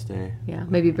Christmas Day. Yeah,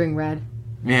 maybe bring Red.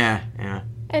 Yeah.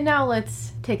 And now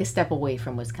let's take a step away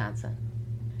from Wisconsin.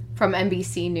 From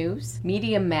NBC News,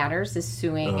 Media Matters is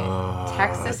suing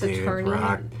Texas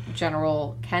Attorney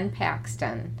General Ken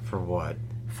Paxton. For what?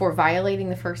 For violating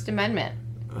the First Amendment.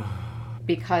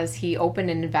 Because he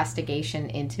opened an investigation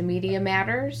into Media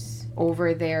Matters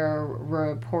over their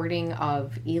reporting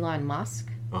of Elon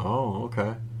Musk. Oh,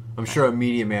 okay. I'm sure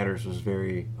Media Matters was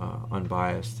very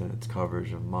unbiased in its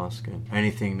coverage of Musk and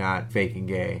anything not fake and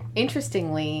gay.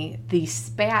 Interestingly, the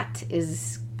spat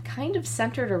is kind of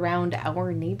centered around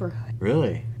our neighborhood.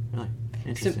 Really?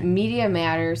 Interesting. So Media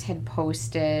Matters had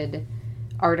posted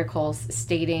articles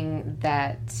stating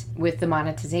that with the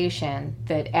monetization,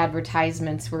 that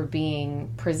advertisements were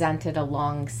being presented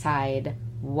alongside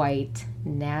white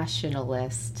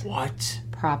nationalist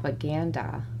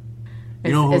propaganda.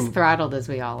 As throttled as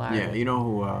we all are. Yeah, you know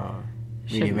who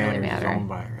Shouldn't really Matters matter. is owned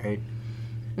by, right?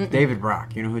 David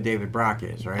Brock. You know who David Brock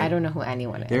is, right? I don't know who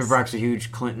anyone is. David Brock's a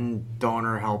huge Clinton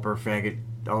donor, helper, faggot,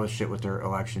 all this shit with their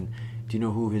election. Do you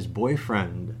know who his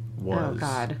boyfriend was? Oh,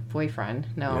 God. Boyfriend.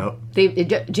 No.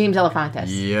 Yep. James Elefantis.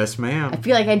 Yes, ma'am. I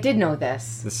feel like I did know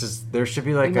this. There should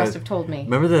be like You must have told me.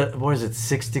 Remember what is it,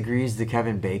 6 Degrees, the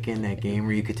Kevin Bacon, that game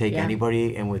where you could take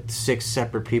anybody and with 6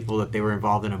 separate people that they were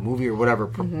involved in a movie or whatever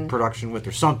production with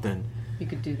or something. You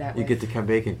could do that You get the Kevin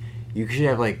Bacon. You should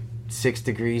have like 6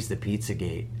 Degrees, the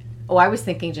Pizzagate. Oh, I was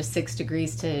thinking just 6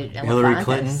 degrees to Hillary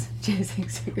Clinton. Just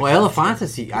 6 degrees. Well,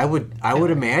 Elefantis, I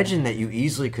would imagine that you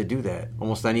easily could do that.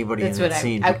 Almost anybody in that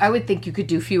scene. I would think you could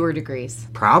do fewer degrees.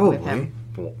 Probably. With him.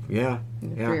 Well, yeah.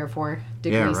 3 or 4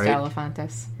 degrees to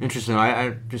Elefantis. Interesting.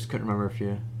 I just couldn't remember if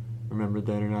you remembered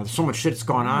that or not. There's so much shit's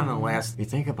gone on in the last, you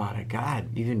think about it, God,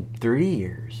 even 30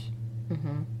 years.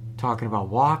 Talking about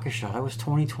Waukesha, that was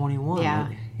 2021. Yeah.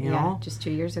 You know? Just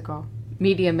 2 years ago.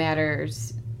 Media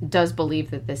Matters does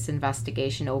believe that this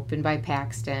investigation opened by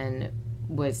Paxton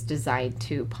was designed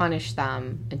to punish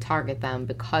them and target them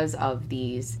because of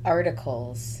these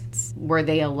articles where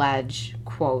they allege,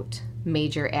 quote,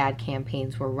 major ad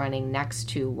campaigns were running next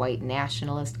to white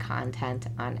nationalist content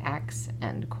on X,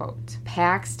 end quote.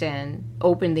 Paxton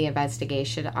opened the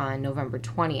investigation on November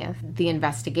 20th. The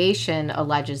investigation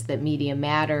alleges that Media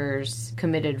Matters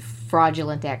committed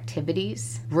fraudulent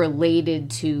activities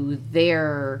related to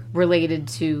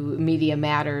Media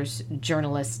Matters'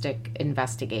 journalistic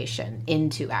investigation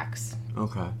into X.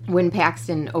 Okay. When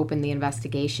Paxton opened the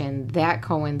investigation, that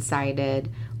coincided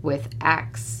with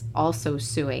X also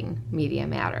suing Media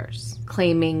Matters,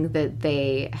 claiming that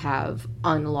they have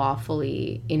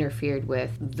unlawfully interfered with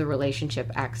the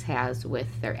relationship X has with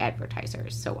their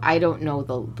advertisers. So I don't know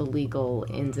the legal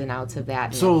ins and outs of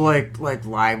that. So like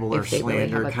libel or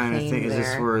slander really kind of thing? Is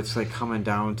this where it's like coming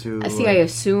down to? See, I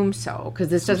assume so, because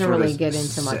this doesn't really get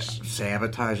into much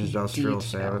sabotage, industrial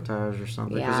sabotage or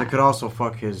something. Because Yeah. it could also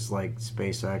fuck his like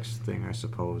SpaceX thing, I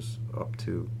suppose, up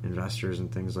to investors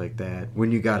and things like that.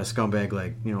 When you got a scumbag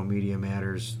like Media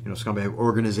Matters, scumbag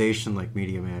organization like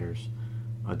Media Matters,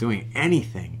 doing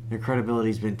anything, their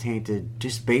credibility's been tainted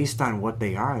just based on what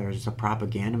they are. They're just a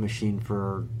propaganda machine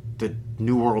for the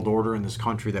New World Order in this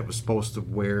country that was supposed to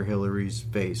wear Hillary's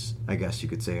face, I guess you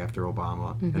could say, after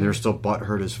Obama. And they're still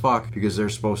butthurt as fuck because they're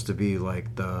supposed to be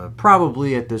like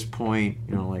probably at this point,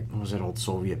 like, what was that old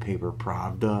Soviet paper,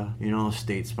 Pravda,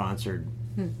 state-sponsored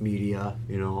media,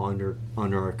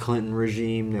 under a Clinton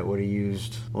regime that would have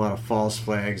used a lot of false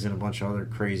flags and a bunch of other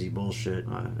crazy bullshit,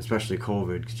 especially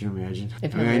COVID. Could you imagine?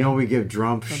 I know we give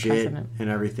Trump shit and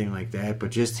everything like that,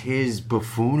 but just his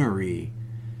buffoonery,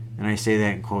 and I say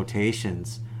that in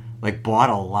quotations, like bought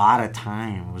a lot of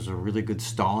time. It was a really good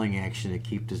stalling action to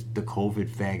keep the COVID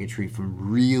faggotry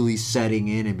from really setting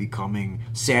in and becoming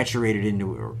saturated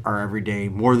into our everyday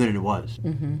more than it was.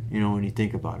 When you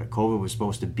think about it, COVID was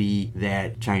supposed to be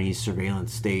that Chinese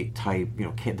surveillance state type,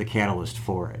 the catalyst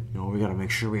for it. We got to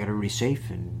make sure we got everybody safe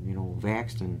and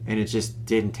vaxxed, and it just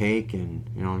didn't take.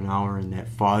 And now we're in that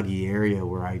foggy area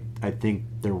where I think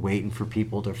they're waiting for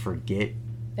people to forget.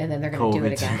 And then they're going to do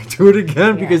it again. Do it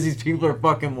again because these people are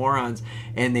fucking morons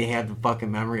and they have the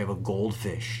fucking memory of a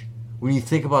goldfish. When you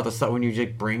think about the stuff, when you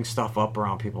just bring stuff up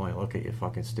around people, like, look at you,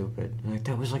 fucking stupid. Like,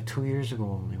 that was like 2 years ago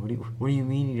only. What do you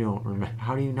mean you don't remember?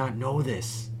 How do you not know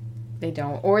this? They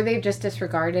don't. Or they've just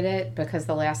disregarded it because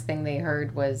the last thing they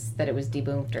heard was that it was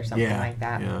debunked or something like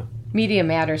that. Yeah. Media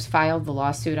Matters filed the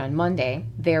lawsuit on Monday.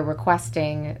 They're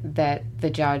requesting that the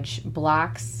judge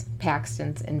blocks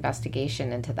Paxton's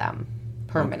investigation into them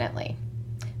permanently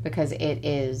because it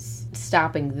is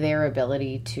stopping their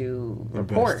ability to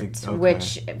report,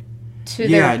 which to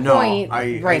their point,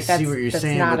 I see what you're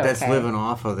saying, but that's living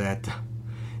off of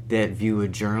that view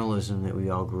of journalism that we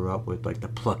all grew up with, like the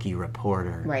plucky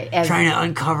reporter, right? Trying to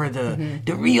uncover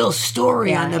the real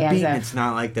story on the beat. It's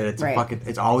not like that. It's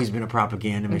it's always been a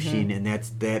propaganda machine, and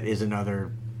that is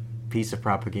another piece of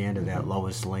propaganda. That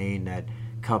Lois Lane, that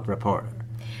Cub reporter.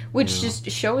 Which just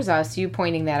shows us, you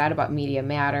pointing that out about Media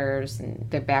Matters and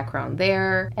the background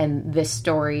there, and this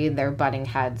story, they're butting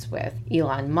heads with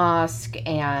Elon Musk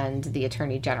and the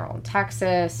Attorney General in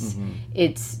Texas.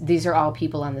 These are all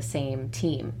people on the same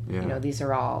team. These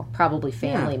are all probably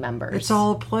family members. It's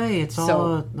all a play. It's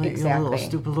all a little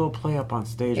stupid little play up on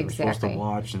stage we're supposed to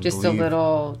watch and just believe. A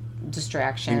little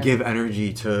distraction. And give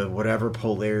energy to whatever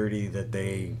polarity that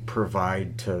they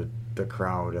provide to the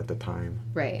crowd at the time.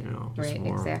 Right.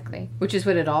 Exactly. Which is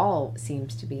what it all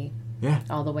seems to be. Yeah.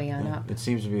 All the way on up. It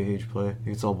seems to be a huge play. I think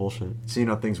it's all bullshit. Seeing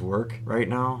how things work right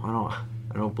now,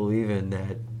 I don't believe in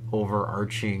that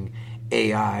overarching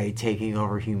AI taking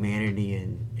over humanity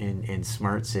in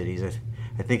smart cities.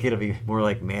 I think it'll be more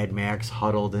like Mad Max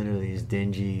huddled into these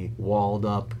dingy,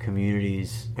 walled-up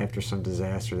communities after some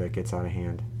disaster that gets out of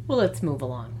hand. Well, let's move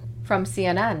along. From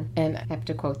CNN, and I have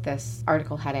to quote this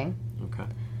article heading. Okay.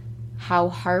 How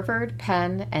Harvard,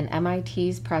 Penn, and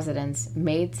MIT's presidents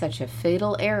made such a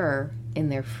fatal error in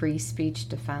their free speech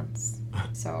defense.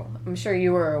 So, I'm sure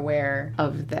you were aware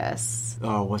of this.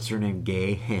 Oh, what's her name?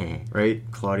 Gay, right?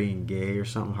 Claudine Gay or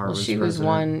something. Harvard's Well, she was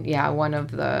one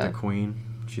of the queen.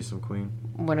 She's some queen.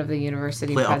 One of the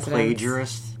university presidents. A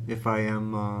plagiarist, if I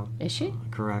am... Is she?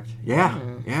 Correct. Yeah,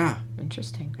 yeah.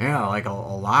 Interesting. Yeah, like a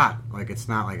lot. Like, it's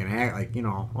not like an act, like, you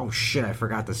know, oh shit, I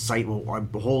forgot to cite, well,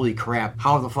 holy crap,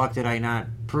 how the fuck did I not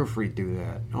proofread through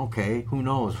that? Okay, who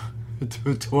knows?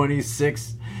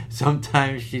 26,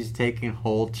 sometimes she's taking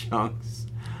whole chunks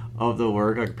of the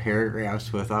work, like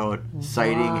paragraphs, without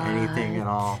citing anything at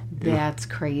all. That's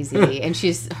crazy. And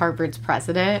she's Harvard's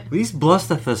president. At least bust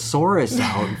the thesaurus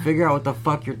out and figure out what the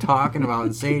fuck you're talking about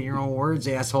and say it in your own words,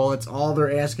 asshole. That's all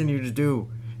they're asking you to do.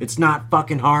 It's not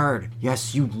fucking hard.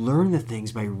 Yes, you learn the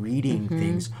things by reading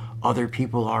things other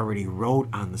people already wrote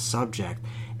on the subject.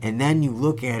 And then you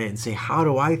look at it and say, how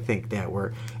do I think that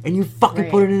word? And you fucking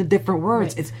put it into different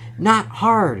words. Right. It's not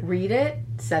hard. Read it,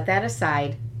 set that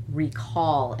aside,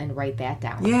 recall, and write that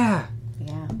down. Yeah.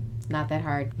 Yeah. Not that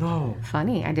hard. No.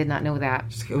 Funny. I did not know that.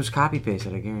 It was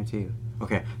copy-pasted, I guarantee you.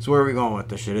 Okay, so where are we going with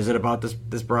this shit? Is it about this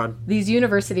broad? These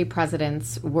university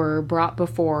presidents were brought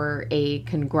before a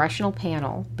congressional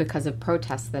panel because of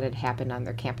protests that had happened on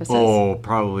their campuses. Oh,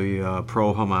 probably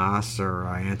pro-Hamas or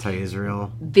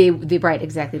anti-Israel. They right,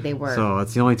 exactly, they were. So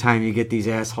it's the only time you get these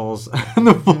assholes on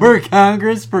the floor of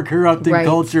Congress for corrupting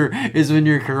culture is when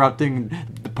you're corrupting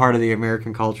the part of the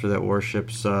American culture that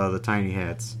worships the tiny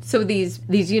hats. So these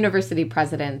university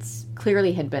presidents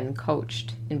clearly had been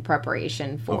coached in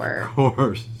preparation for... Of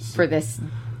course. For this...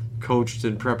 Coached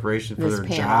in preparation for their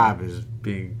job is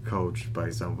being coached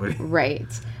by somebody. Right.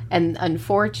 And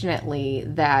unfortunately,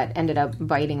 that ended up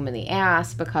biting them in the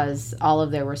ass because all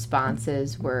of their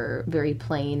responses were very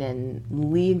plain and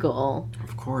legal.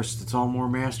 Of course. It's all more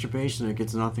masturbation. It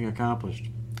gets nothing accomplished.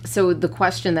 So the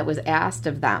question that was asked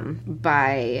of them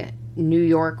by New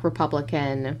York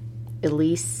Republican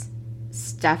Elise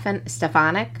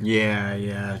Stefanik.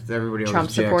 Yeah. Everybody else Trump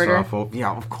jacks supporter. off over.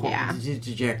 Yeah, of course. Yeah.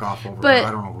 Jack off over. But,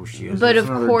 I don't know who she is. But it's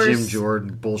of course, Jim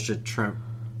Jordan bullshit.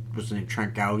 What's his name?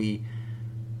 Trent Gowdy.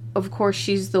 Of course,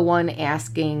 she's the one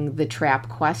asking the trap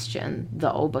question,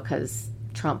 though, because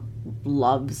Trump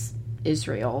loves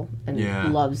Israel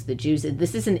and loves the Jews.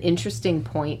 This is an interesting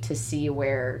point to see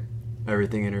where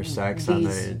everything intersects these on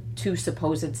the two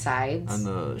supposed sides on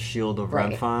the shield of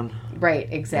Renfon. Right,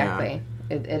 exactly.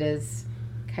 Yeah. It is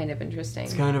kind of interesting.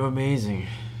 It's kind of amazing.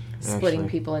 Splitting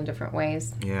people in different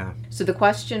ways. Yeah. So the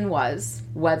question was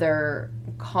whether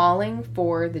calling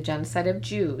for the genocide of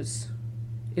Jews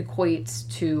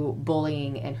equates to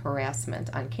bullying and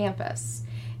harassment on campus.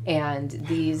 And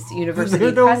these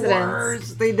university presidents...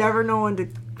 Worst. They never know when to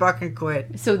fucking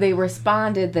quit. So they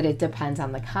responded that it depends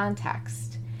on the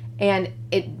context. And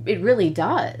it really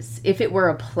does. If it were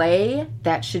a play,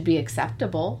 that should be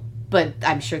acceptable. But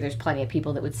I'm sure there's plenty of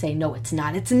people that would say, no, it's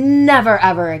not. It's never,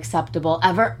 ever acceptable,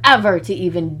 ever to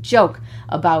even joke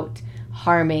about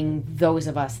harming those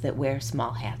of us that wear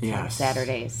small hats on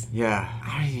Saturdays. Yeah.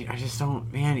 I just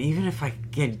don't, man, even if I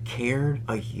had cared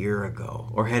a year ago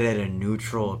or had a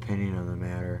neutral opinion on the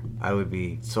matter, I would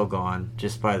be so gone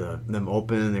just by them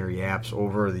opening their yaps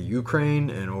over the Ukraine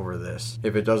and over this.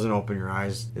 If it doesn't open your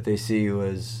eyes, if they see you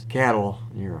as cattle,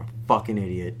 you're a fucking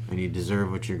idiot and you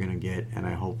deserve what you're gonna get, and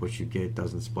I hope what you get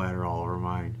doesn't splatter all over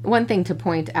mine. One thing to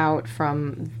point out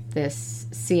from this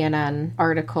CNN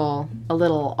article, a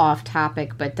little off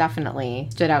topic but definitely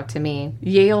stood out to me.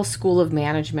 Yale School of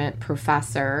Management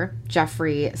professor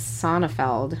Jeffrey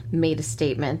Sonnefeld made a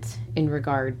statement in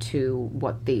regard to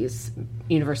what these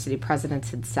university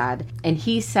presidents had said, and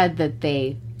he said that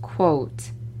they,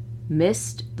 quote,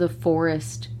 missed the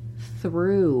forest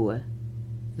through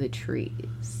the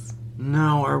trees.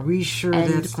 No, are we sure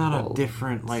End that's quote. Not a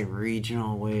different,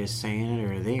 regional way of saying it,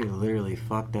 or they literally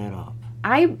fucked that up?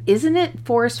 Isn't it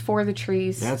forest for the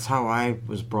trees? That's how I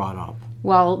was brought up.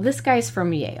 Well, this guy's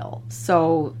from Yale,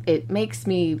 so it makes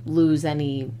me lose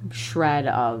any shred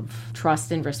of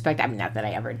trust and respect. I mean, not that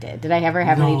I ever did. Did I ever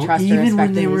have any trust or respect even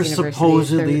when they in were these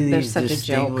supposedly they're these such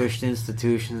distinguished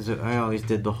institutions, I always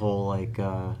did the whole,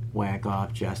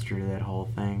 whack-off gesture to that whole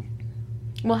thing.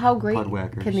 Well, how great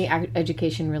can the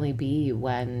education really be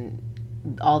when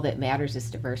all that matters is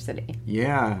diversity.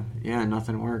 Yeah,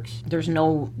 nothing works. There's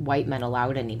no white men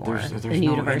allowed anymore There's in no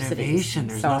universities. innovation.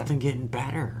 There's nothing getting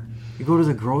better. You go to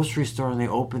the grocery store and they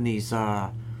open these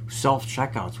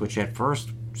self-checkouts, which at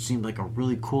first seemed like a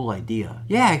really cool idea.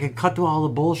 Yeah, I could cut through all the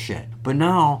bullshit. But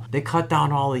now they cut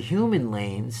down all the human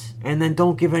lanes and then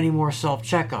don't give any more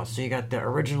self-checkouts. So you got the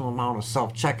original amount of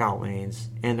self-checkout lanes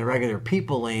and the regular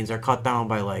people lanes are cut down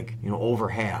by over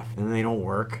half. And they don't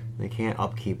work. They can't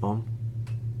upkeep them.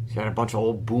 You got a bunch of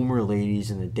old boomer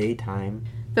ladies in the daytime.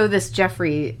 Though this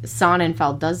Jeffrey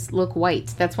Sonnenfeld does look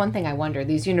white. That's one thing I wonder.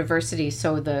 These universities,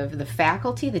 so the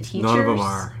faculty, the teachers... None of them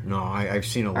are. No, I've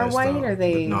seen a list. Are white, or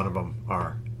they... None of them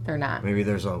are. They're not. Maybe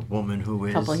there's a woman who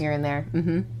is. A couple here and there.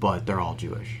 Mm-hmm. But they're all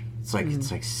Jewish. It's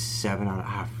like 7 out of...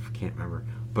 I can't remember.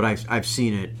 But I've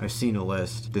seen it. I've seen a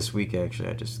list this week, actually.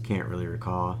 I just can't really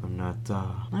recall. I'm not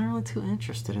really too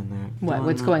interested in that.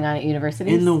 What's going on at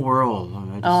universities? In the world.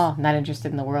 Not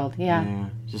interested in the world. Yeah,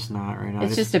 just not right now.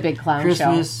 It's just a big clown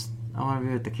Christmas, show. I want to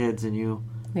be with the kids and you.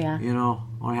 Yeah.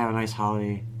 I want to have a nice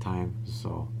holiday time.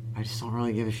 So I just don't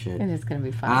really give a shit. It is going to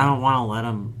be fun. I don't want to let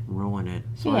them ruin it.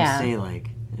 So yeah. I say,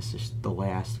 this is the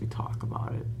last we talk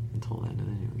about it until the end of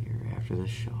the new year after this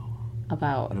show.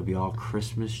 It'll be all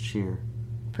Christmas cheer.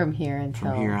 From here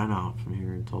on out. From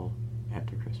here until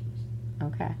after Christmas.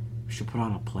 Okay. We should put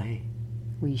on a play.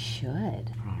 We should.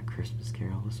 Put on a Christmas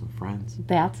Carol with some friends.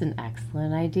 That's an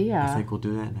excellent idea. I think we'll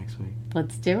do that next week.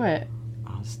 Let's do it.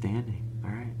 Outstanding. All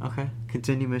right. Okay.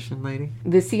 Continue, mission lady.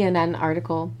 The CNN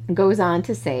article goes on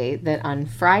to say that on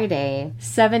Friday,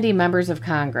 70 members of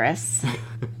Congress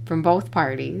from both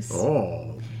parties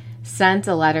sent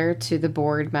a letter to the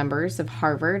board members of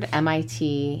Harvard,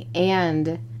 MIT,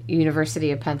 and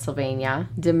University of Pennsylvania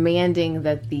demanding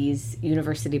that these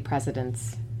university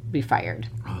presidents be fired.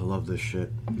 Oh, I love this shit.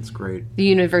 It's great. The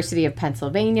University of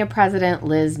Pennsylvania president,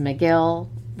 Liz McGill,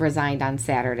 resigned on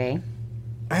Saturday.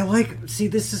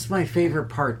 This is my favorite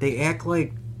part. They act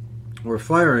like we're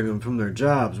firing them from their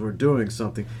jobs. We're doing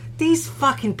something. These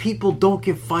fucking people don't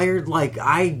get fired like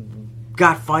I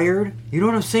got fired. You know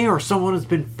what I'm saying? Or someone has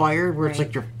been fired where it's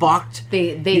like you're fucked.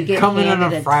 They get come in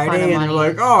on a Friday and they're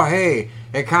like, oh, hey,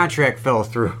 that contract fell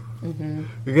through. Mm-hmm.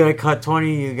 You're going to cut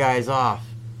 20 of you guys off.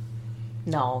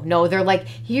 No, they're like,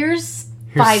 here's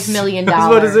 $5 million.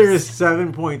 What is there?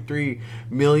 $7.3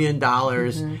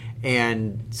 million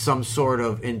and some sort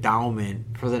of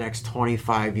endowment for the next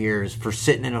 25 years for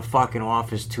sitting in a fucking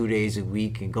office 2 days a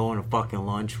week and going to fucking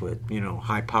lunch with,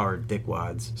 high-powered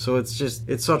dickwads. So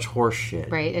it's such horse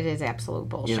shit. Right, it is absolute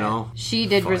bullshit. She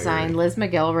did Fired. resign. Liz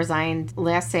McGill resigned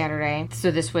last Saturday. So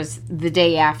this was the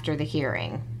day after the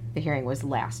hearing. The hearing was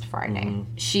last Friday.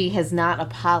 Mm-hmm. She has not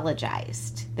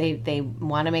apologized. They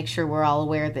want to make sure we're all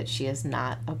aware that she has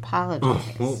not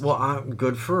apologized. Well,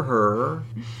 good for her.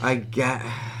 I get.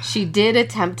 She did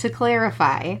attempt to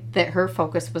clarify that her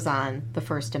focus was on the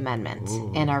First Amendment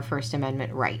and our First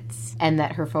Amendment rights, and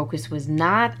that her focus was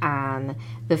not on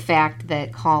the fact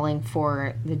that calling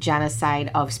for the genocide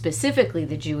of specifically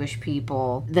the Jewish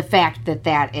people, the fact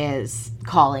that is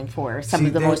calling for some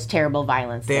of the most terrible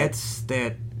violence. That's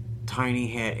that tiny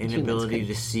hat inability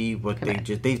to see what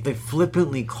they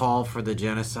flippantly call for the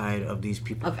genocide of these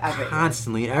people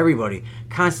constantly, everybody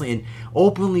constantly, and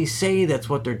openly say that's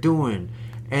what they're doing,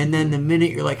 and then the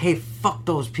minute you're like, hey, fuck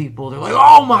those people, they're like,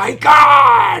 oh my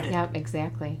god. Yep,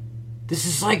 exactly. This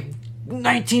is like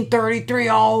 1933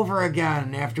 all over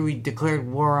again after we declared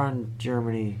war on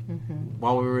Germany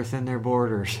while we were within their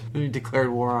borders. We declared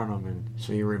war on them, and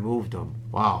so you removed them.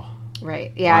 Wow.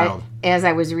 Right. Yeah. As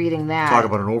I was reading that, talk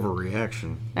about an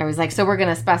overreaction. I was like, so we're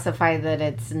going to specify that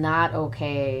it's not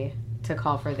okay to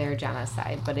call for their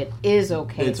genocide, but it is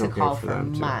okay to call for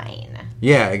mine.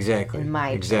 Yeah, exactly. And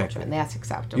my children. That's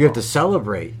acceptable. You have to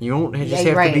celebrate. You don't just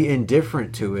have to be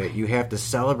indifferent to it. You have to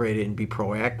celebrate it and be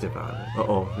proactive on it.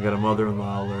 Uh-oh, we got a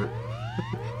mother-in-law alert.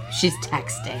 She's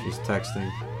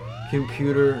texting.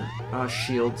 Computer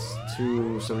shields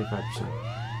to 75%.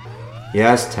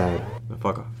 Yes, Ted.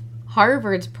 Fuck off.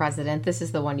 Harvard's president, this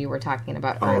is the one you were talking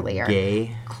about earlier.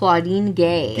 Gay. Claudine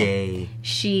Gay. Gay.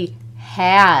 She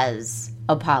has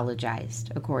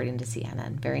apologized, according to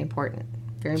CNN. Very important.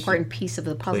 Very important piece of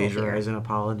the puzzle here. Plagiarize an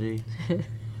apology?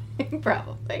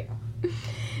 Probably.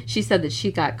 She said that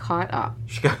she got caught up.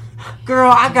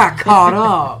 Girl, I got caught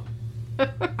up.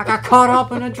 I got caught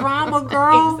up in a drama,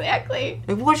 girl. Exactly.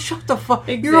 Like, what? Shut the fuck.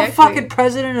 Exactly. You're a fucking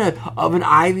president of an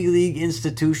Ivy League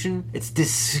institution. It's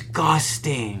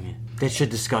disgusting. That should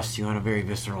disgust you on a very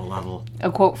visceral level.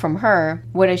 A quote from her: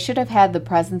 "What I should have had the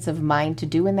presence of mind to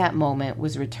do in that moment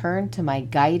was return to my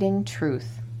guiding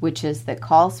truth. which is that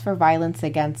calls for violence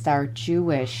against our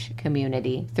Jewish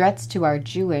community, threats to our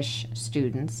Jewish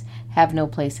students, have no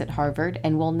place at Harvard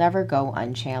and will never go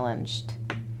unchallenged.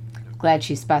 Glad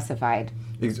she specified.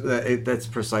 That's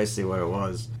precisely what it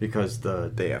was, because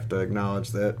they have to acknowledge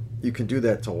that you can do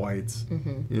that to whites.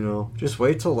 Mm-hmm. You know, just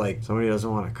wait till like somebody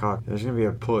doesn't want to cuck. There's gonna be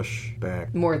a push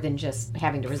back. More than just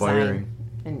having to resign. Firing.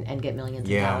 And get millions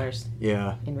of dollars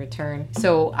in return.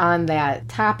 So on that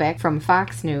topic, from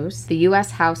Fox News, the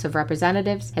U.S. House of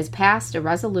Representatives has passed a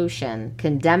resolution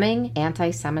condemning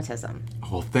anti-Semitism.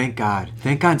 Well, thank God.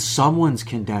 Thank God someone's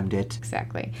condemned it.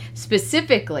 Exactly.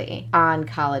 Specifically on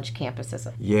college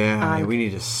campuses. Yeah, we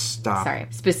need to stop. Sorry.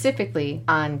 Specifically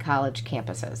on college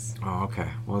campuses. Oh, okay.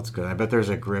 Well, that's good. I bet there's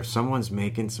a grift. Someone's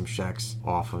making some checks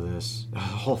off of this. The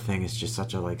whole thing is just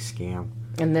such a, scam.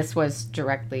 And this was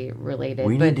directly related.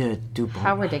 We need to do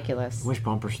how ridiculous. I wish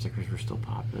bumper stickers were still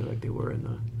popular like they were in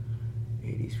the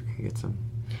 80s. We could get some.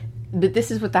 But this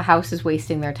is what the House is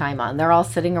wasting their time on. They're all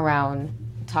sitting around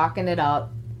talking it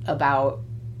up about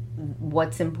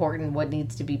what's important, what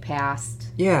needs to be passed.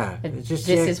 Yeah. This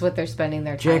is what they're spending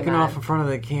their time on. Jacking off in front of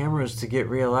the cameras to get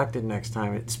reelected next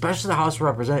time. Especially the House of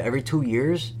Representatives every 2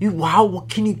 years. You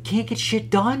can't get shit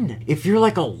done. If you're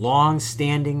like a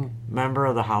long-standing member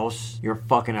of the House, you're a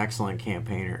fucking excellent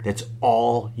campaigner. That's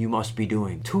all you must be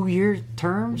doing. 2-year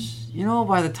terms? You know,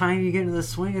 by the time you get into the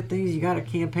swing of things, you got a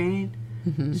campaign.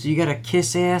 Mm-hmm. So you got to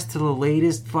kiss ass to the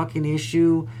latest fucking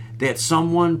issue that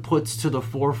someone puts to the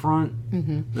forefront.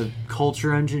 Mm-hmm. The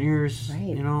culture engineers, right.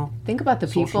 You know. Think about the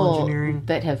people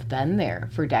that have been there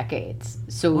for decades.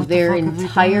 So their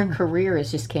entire career is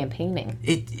just campaigning.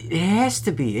 It has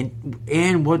to be.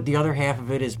 And what the other half of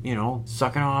it is, you know,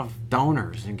 sucking off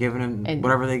donors and giving them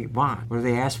whatever they want, whatever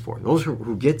they ask for. Those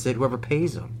who gets it, whoever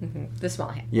pays them. Mm-hmm. The small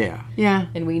hand. Yeah. Yeah.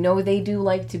 And we know they do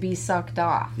like to be sucked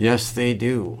off. Yes, they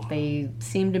do. They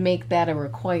seem to make that a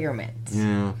requirement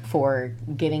for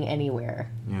getting anywhere.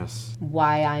 Yes.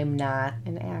 Why I'm not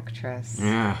an actress.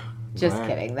 Yeah. Just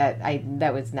kidding.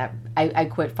 That was not. I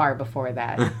quit far before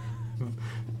that.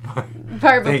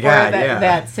 Far before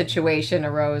that situation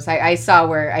arose. I saw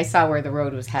where the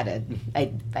road was headed.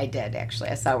 I did actually.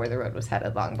 I saw where the road was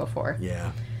headed long before.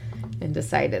 Yeah. And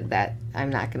decided that I'm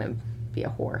not going to be a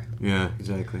whore. Yeah,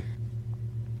 exactly.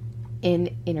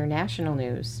 In international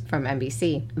news from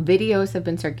NBC, videos have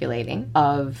been circulating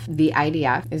of the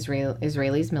IDF,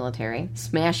 Israeli's military,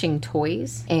 smashing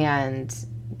toys and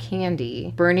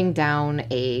candy, burning down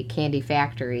a candy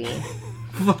factory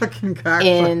fucking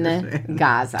in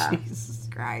Gaza. Jesus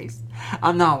Christ.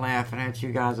 I'm not laughing at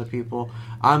you Gaza people.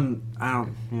 I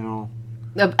don't, you know.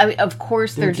 Of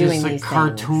course they're doing just these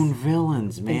cartoon things.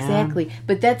 Villains, man. Exactly.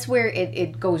 But that's where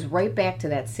it goes right back to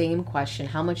that same question.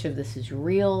 How much of this is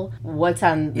real? What's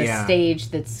on the stage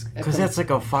that's... Because that's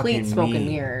like a fucking smoke and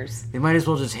mirrors. They might as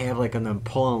well just have like them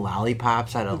pulling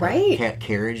lollipops out of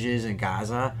carriages in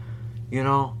Gaza, you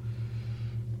know?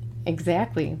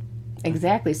 Exactly.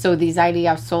 So these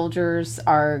IDF soldiers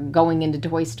are going into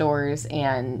toy stores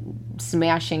and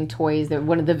smashing toys.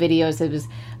 One of the videos, it was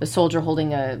a soldier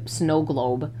holding a snow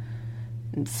globe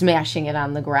and smashing it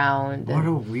on the ground. What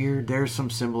a weird... There's some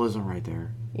symbolism right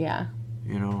there. Yeah.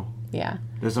 You know? Yeah.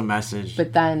 There's a message.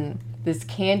 But then this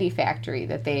candy factory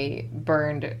that they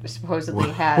burned supposedly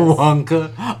has...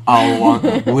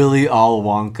 Willy All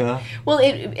Wonka. Well,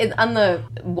 it on the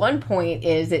one point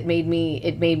is it made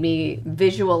me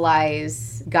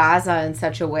visualize Gaza in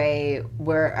such a way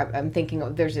where I'm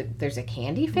thinking, there's a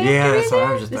candy factory that's there? what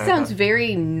I was just This sounds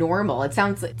very normal.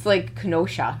 It's like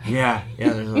Kenosha. Yeah.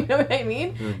 There's you know what I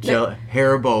mean?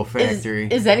 Haribo factory.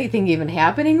 Is anything even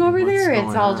happening over there?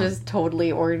 It's all on? Just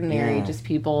totally ordinary, just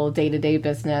people, day-to-day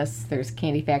business. There's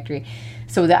candy factory.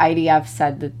 So the IDF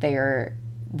said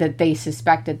that they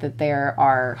suspected that there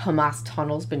are Hamas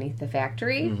tunnels beneath the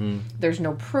factory. Mm-hmm. There's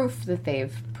no proof that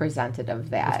they've presented of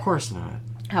that. Of course not.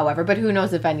 However, but who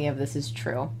knows if any of this is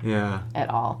true at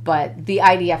all. But the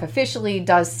IDF officially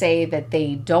does say that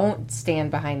they don't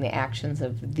stand behind the actions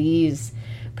of these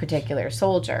particular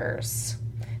soldiers,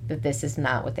 that this is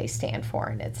not what they stand for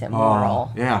and it's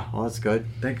immoral. Yeah, well, that's good.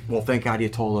 Thank God you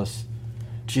told us.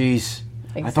 Jeez.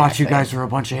 Exactly. I thought you guys were a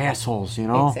bunch of assholes, you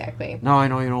know? Exactly. Now I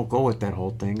know you don't go with that whole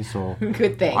thing, so...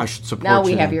 Good thing. I should support now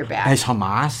we you have then. your back. Has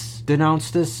Hamas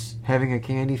denounced this? Having a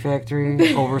candy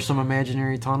factory over some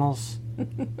imaginary tunnels?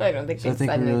 I don't think they've said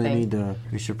anything. We really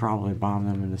we should probably bomb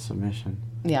them into submission.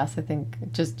 Yes, I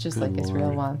think just like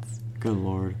Israel wants. Good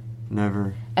Lord.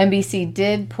 Never. NBC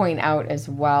did point out as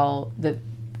well that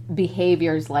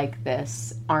behaviors like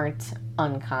this aren't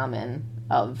uncommon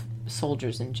of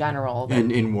soldiers in general.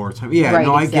 In wartime. Yeah, right,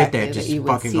 no, exactly, I get that. Just you would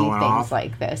fucking see going things off.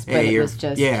 like this, but Hey, it was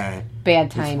just yeah,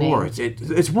 bad timing.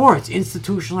 It's war. It's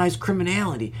institutionalized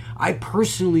criminality. I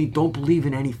personally don't believe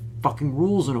in any fucking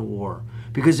rules in a war.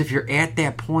 Because if you're at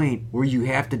that point where you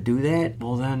have to do that,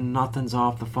 well, then nothing's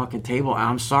off the fucking table.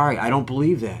 I'm sorry. I don't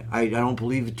believe that. I don't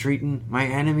believe in treating my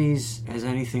enemies as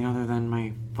anything other than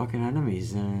my fucking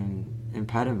enemies and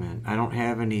impediment. I don't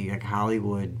have any like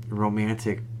Hollywood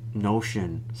romantic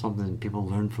notion, something people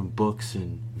learn from books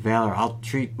and valor. I'll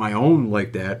treat my own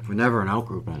like that. We're never an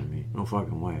outgroup enemy. No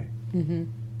fucking way. Mm-hmm.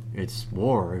 It's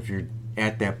war. If you're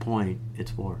at that point,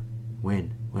 it's war.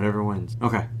 Win. Whatever wins.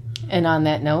 Okay. And on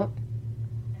that note,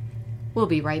 we'll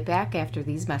be right back after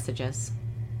these messages.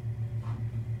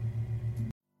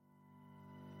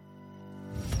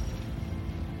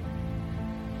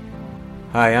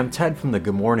 Hi, I'm Ted from the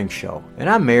Good Morning Show, and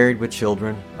I'm married with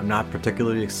children. I'm not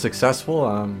particularly successful.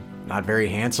 I'm not very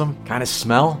handsome. Kind of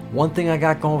smell. One thing I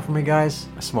got going for me, guys,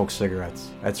 I smoke cigarettes.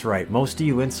 That's right. Most of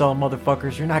you incel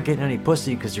motherfuckers, you're not getting any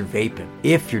pussy because you're vaping.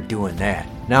 If you're doing that.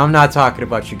 Now, I'm not talking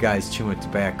about you guys chewing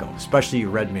tobacco, especially you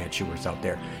red man chewers out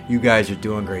there. You guys are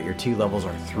doing great. Your T levels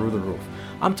are through the roof.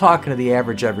 I'm talking to the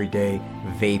average everyday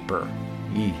vapor.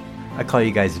 Eee. I call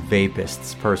you guys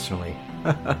vapists, personally.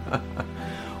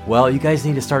 Well, you guys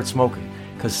need to start smoking,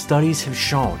 because studies have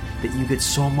shown that you get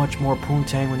so much more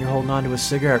poontang when you're holding on to a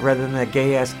cigarette rather than that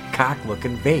gay-ass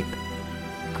cock-looking vape.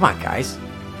 Come on, guys.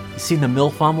 You seen the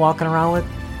MILF I'm walking around with?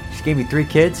 She gave me 3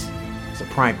 kids? It's a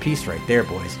prime piece right there,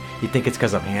 boys. You think it's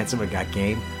because I'm handsome and got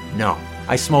game? No.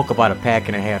 I smoke about 1.5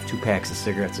 packs, 2 packs of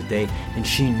cigarettes a day, and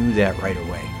she knew that right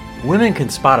away. Women can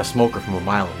spot a smoker from a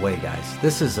mile away, guys.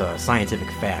 This is a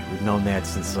scientific fact. We've known that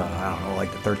since, I don't know,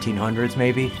 like the 1300s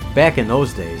maybe. Back in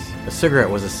those days, a cigarette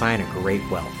was a sign of great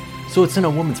wealth. So it's in a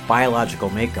woman's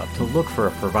biological makeup to look for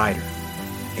a provider.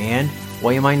 And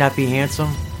while you might not be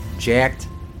handsome, jacked,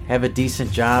 have a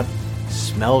decent job,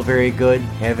 smell very good,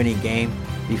 have any game,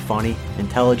 be funny,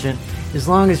 intelligent, as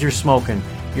long as you're smoking,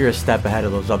 you're a step ahead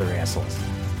of those other assholes.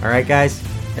 Alright, guys?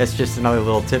 That's just another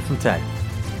little tip from Ted.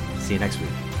 See you next week.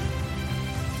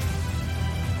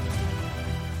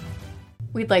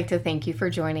 We'd like to thank you for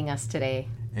joining us today.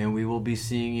 And we will be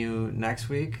seeing you next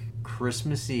week,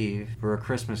 Christmas Eve, for A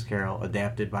Christmas Carol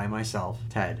adapted by myself,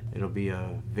 Ted. It'll be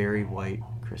a very white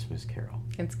Christmas Carol.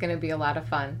 It's going to be a lot of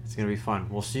fun. It's going to be fun.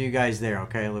 We'll see you guys there,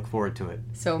 okay? Look forward to it.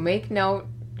 So make note,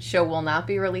 show will not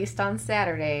be released on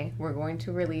Saturday. We're going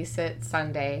to release it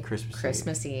Sunday,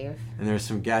 Christmas Eve. And there's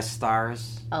some guest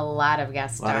stars. A lot of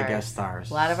guest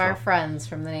stars. A lot of our friends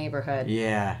from the neighborhood.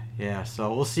 Yeah.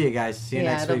 So we'll see you guys. See you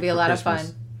next week. Yeah, it'll be a lot of fun.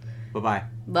 Bye-bye.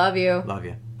 Love you. Love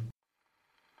you.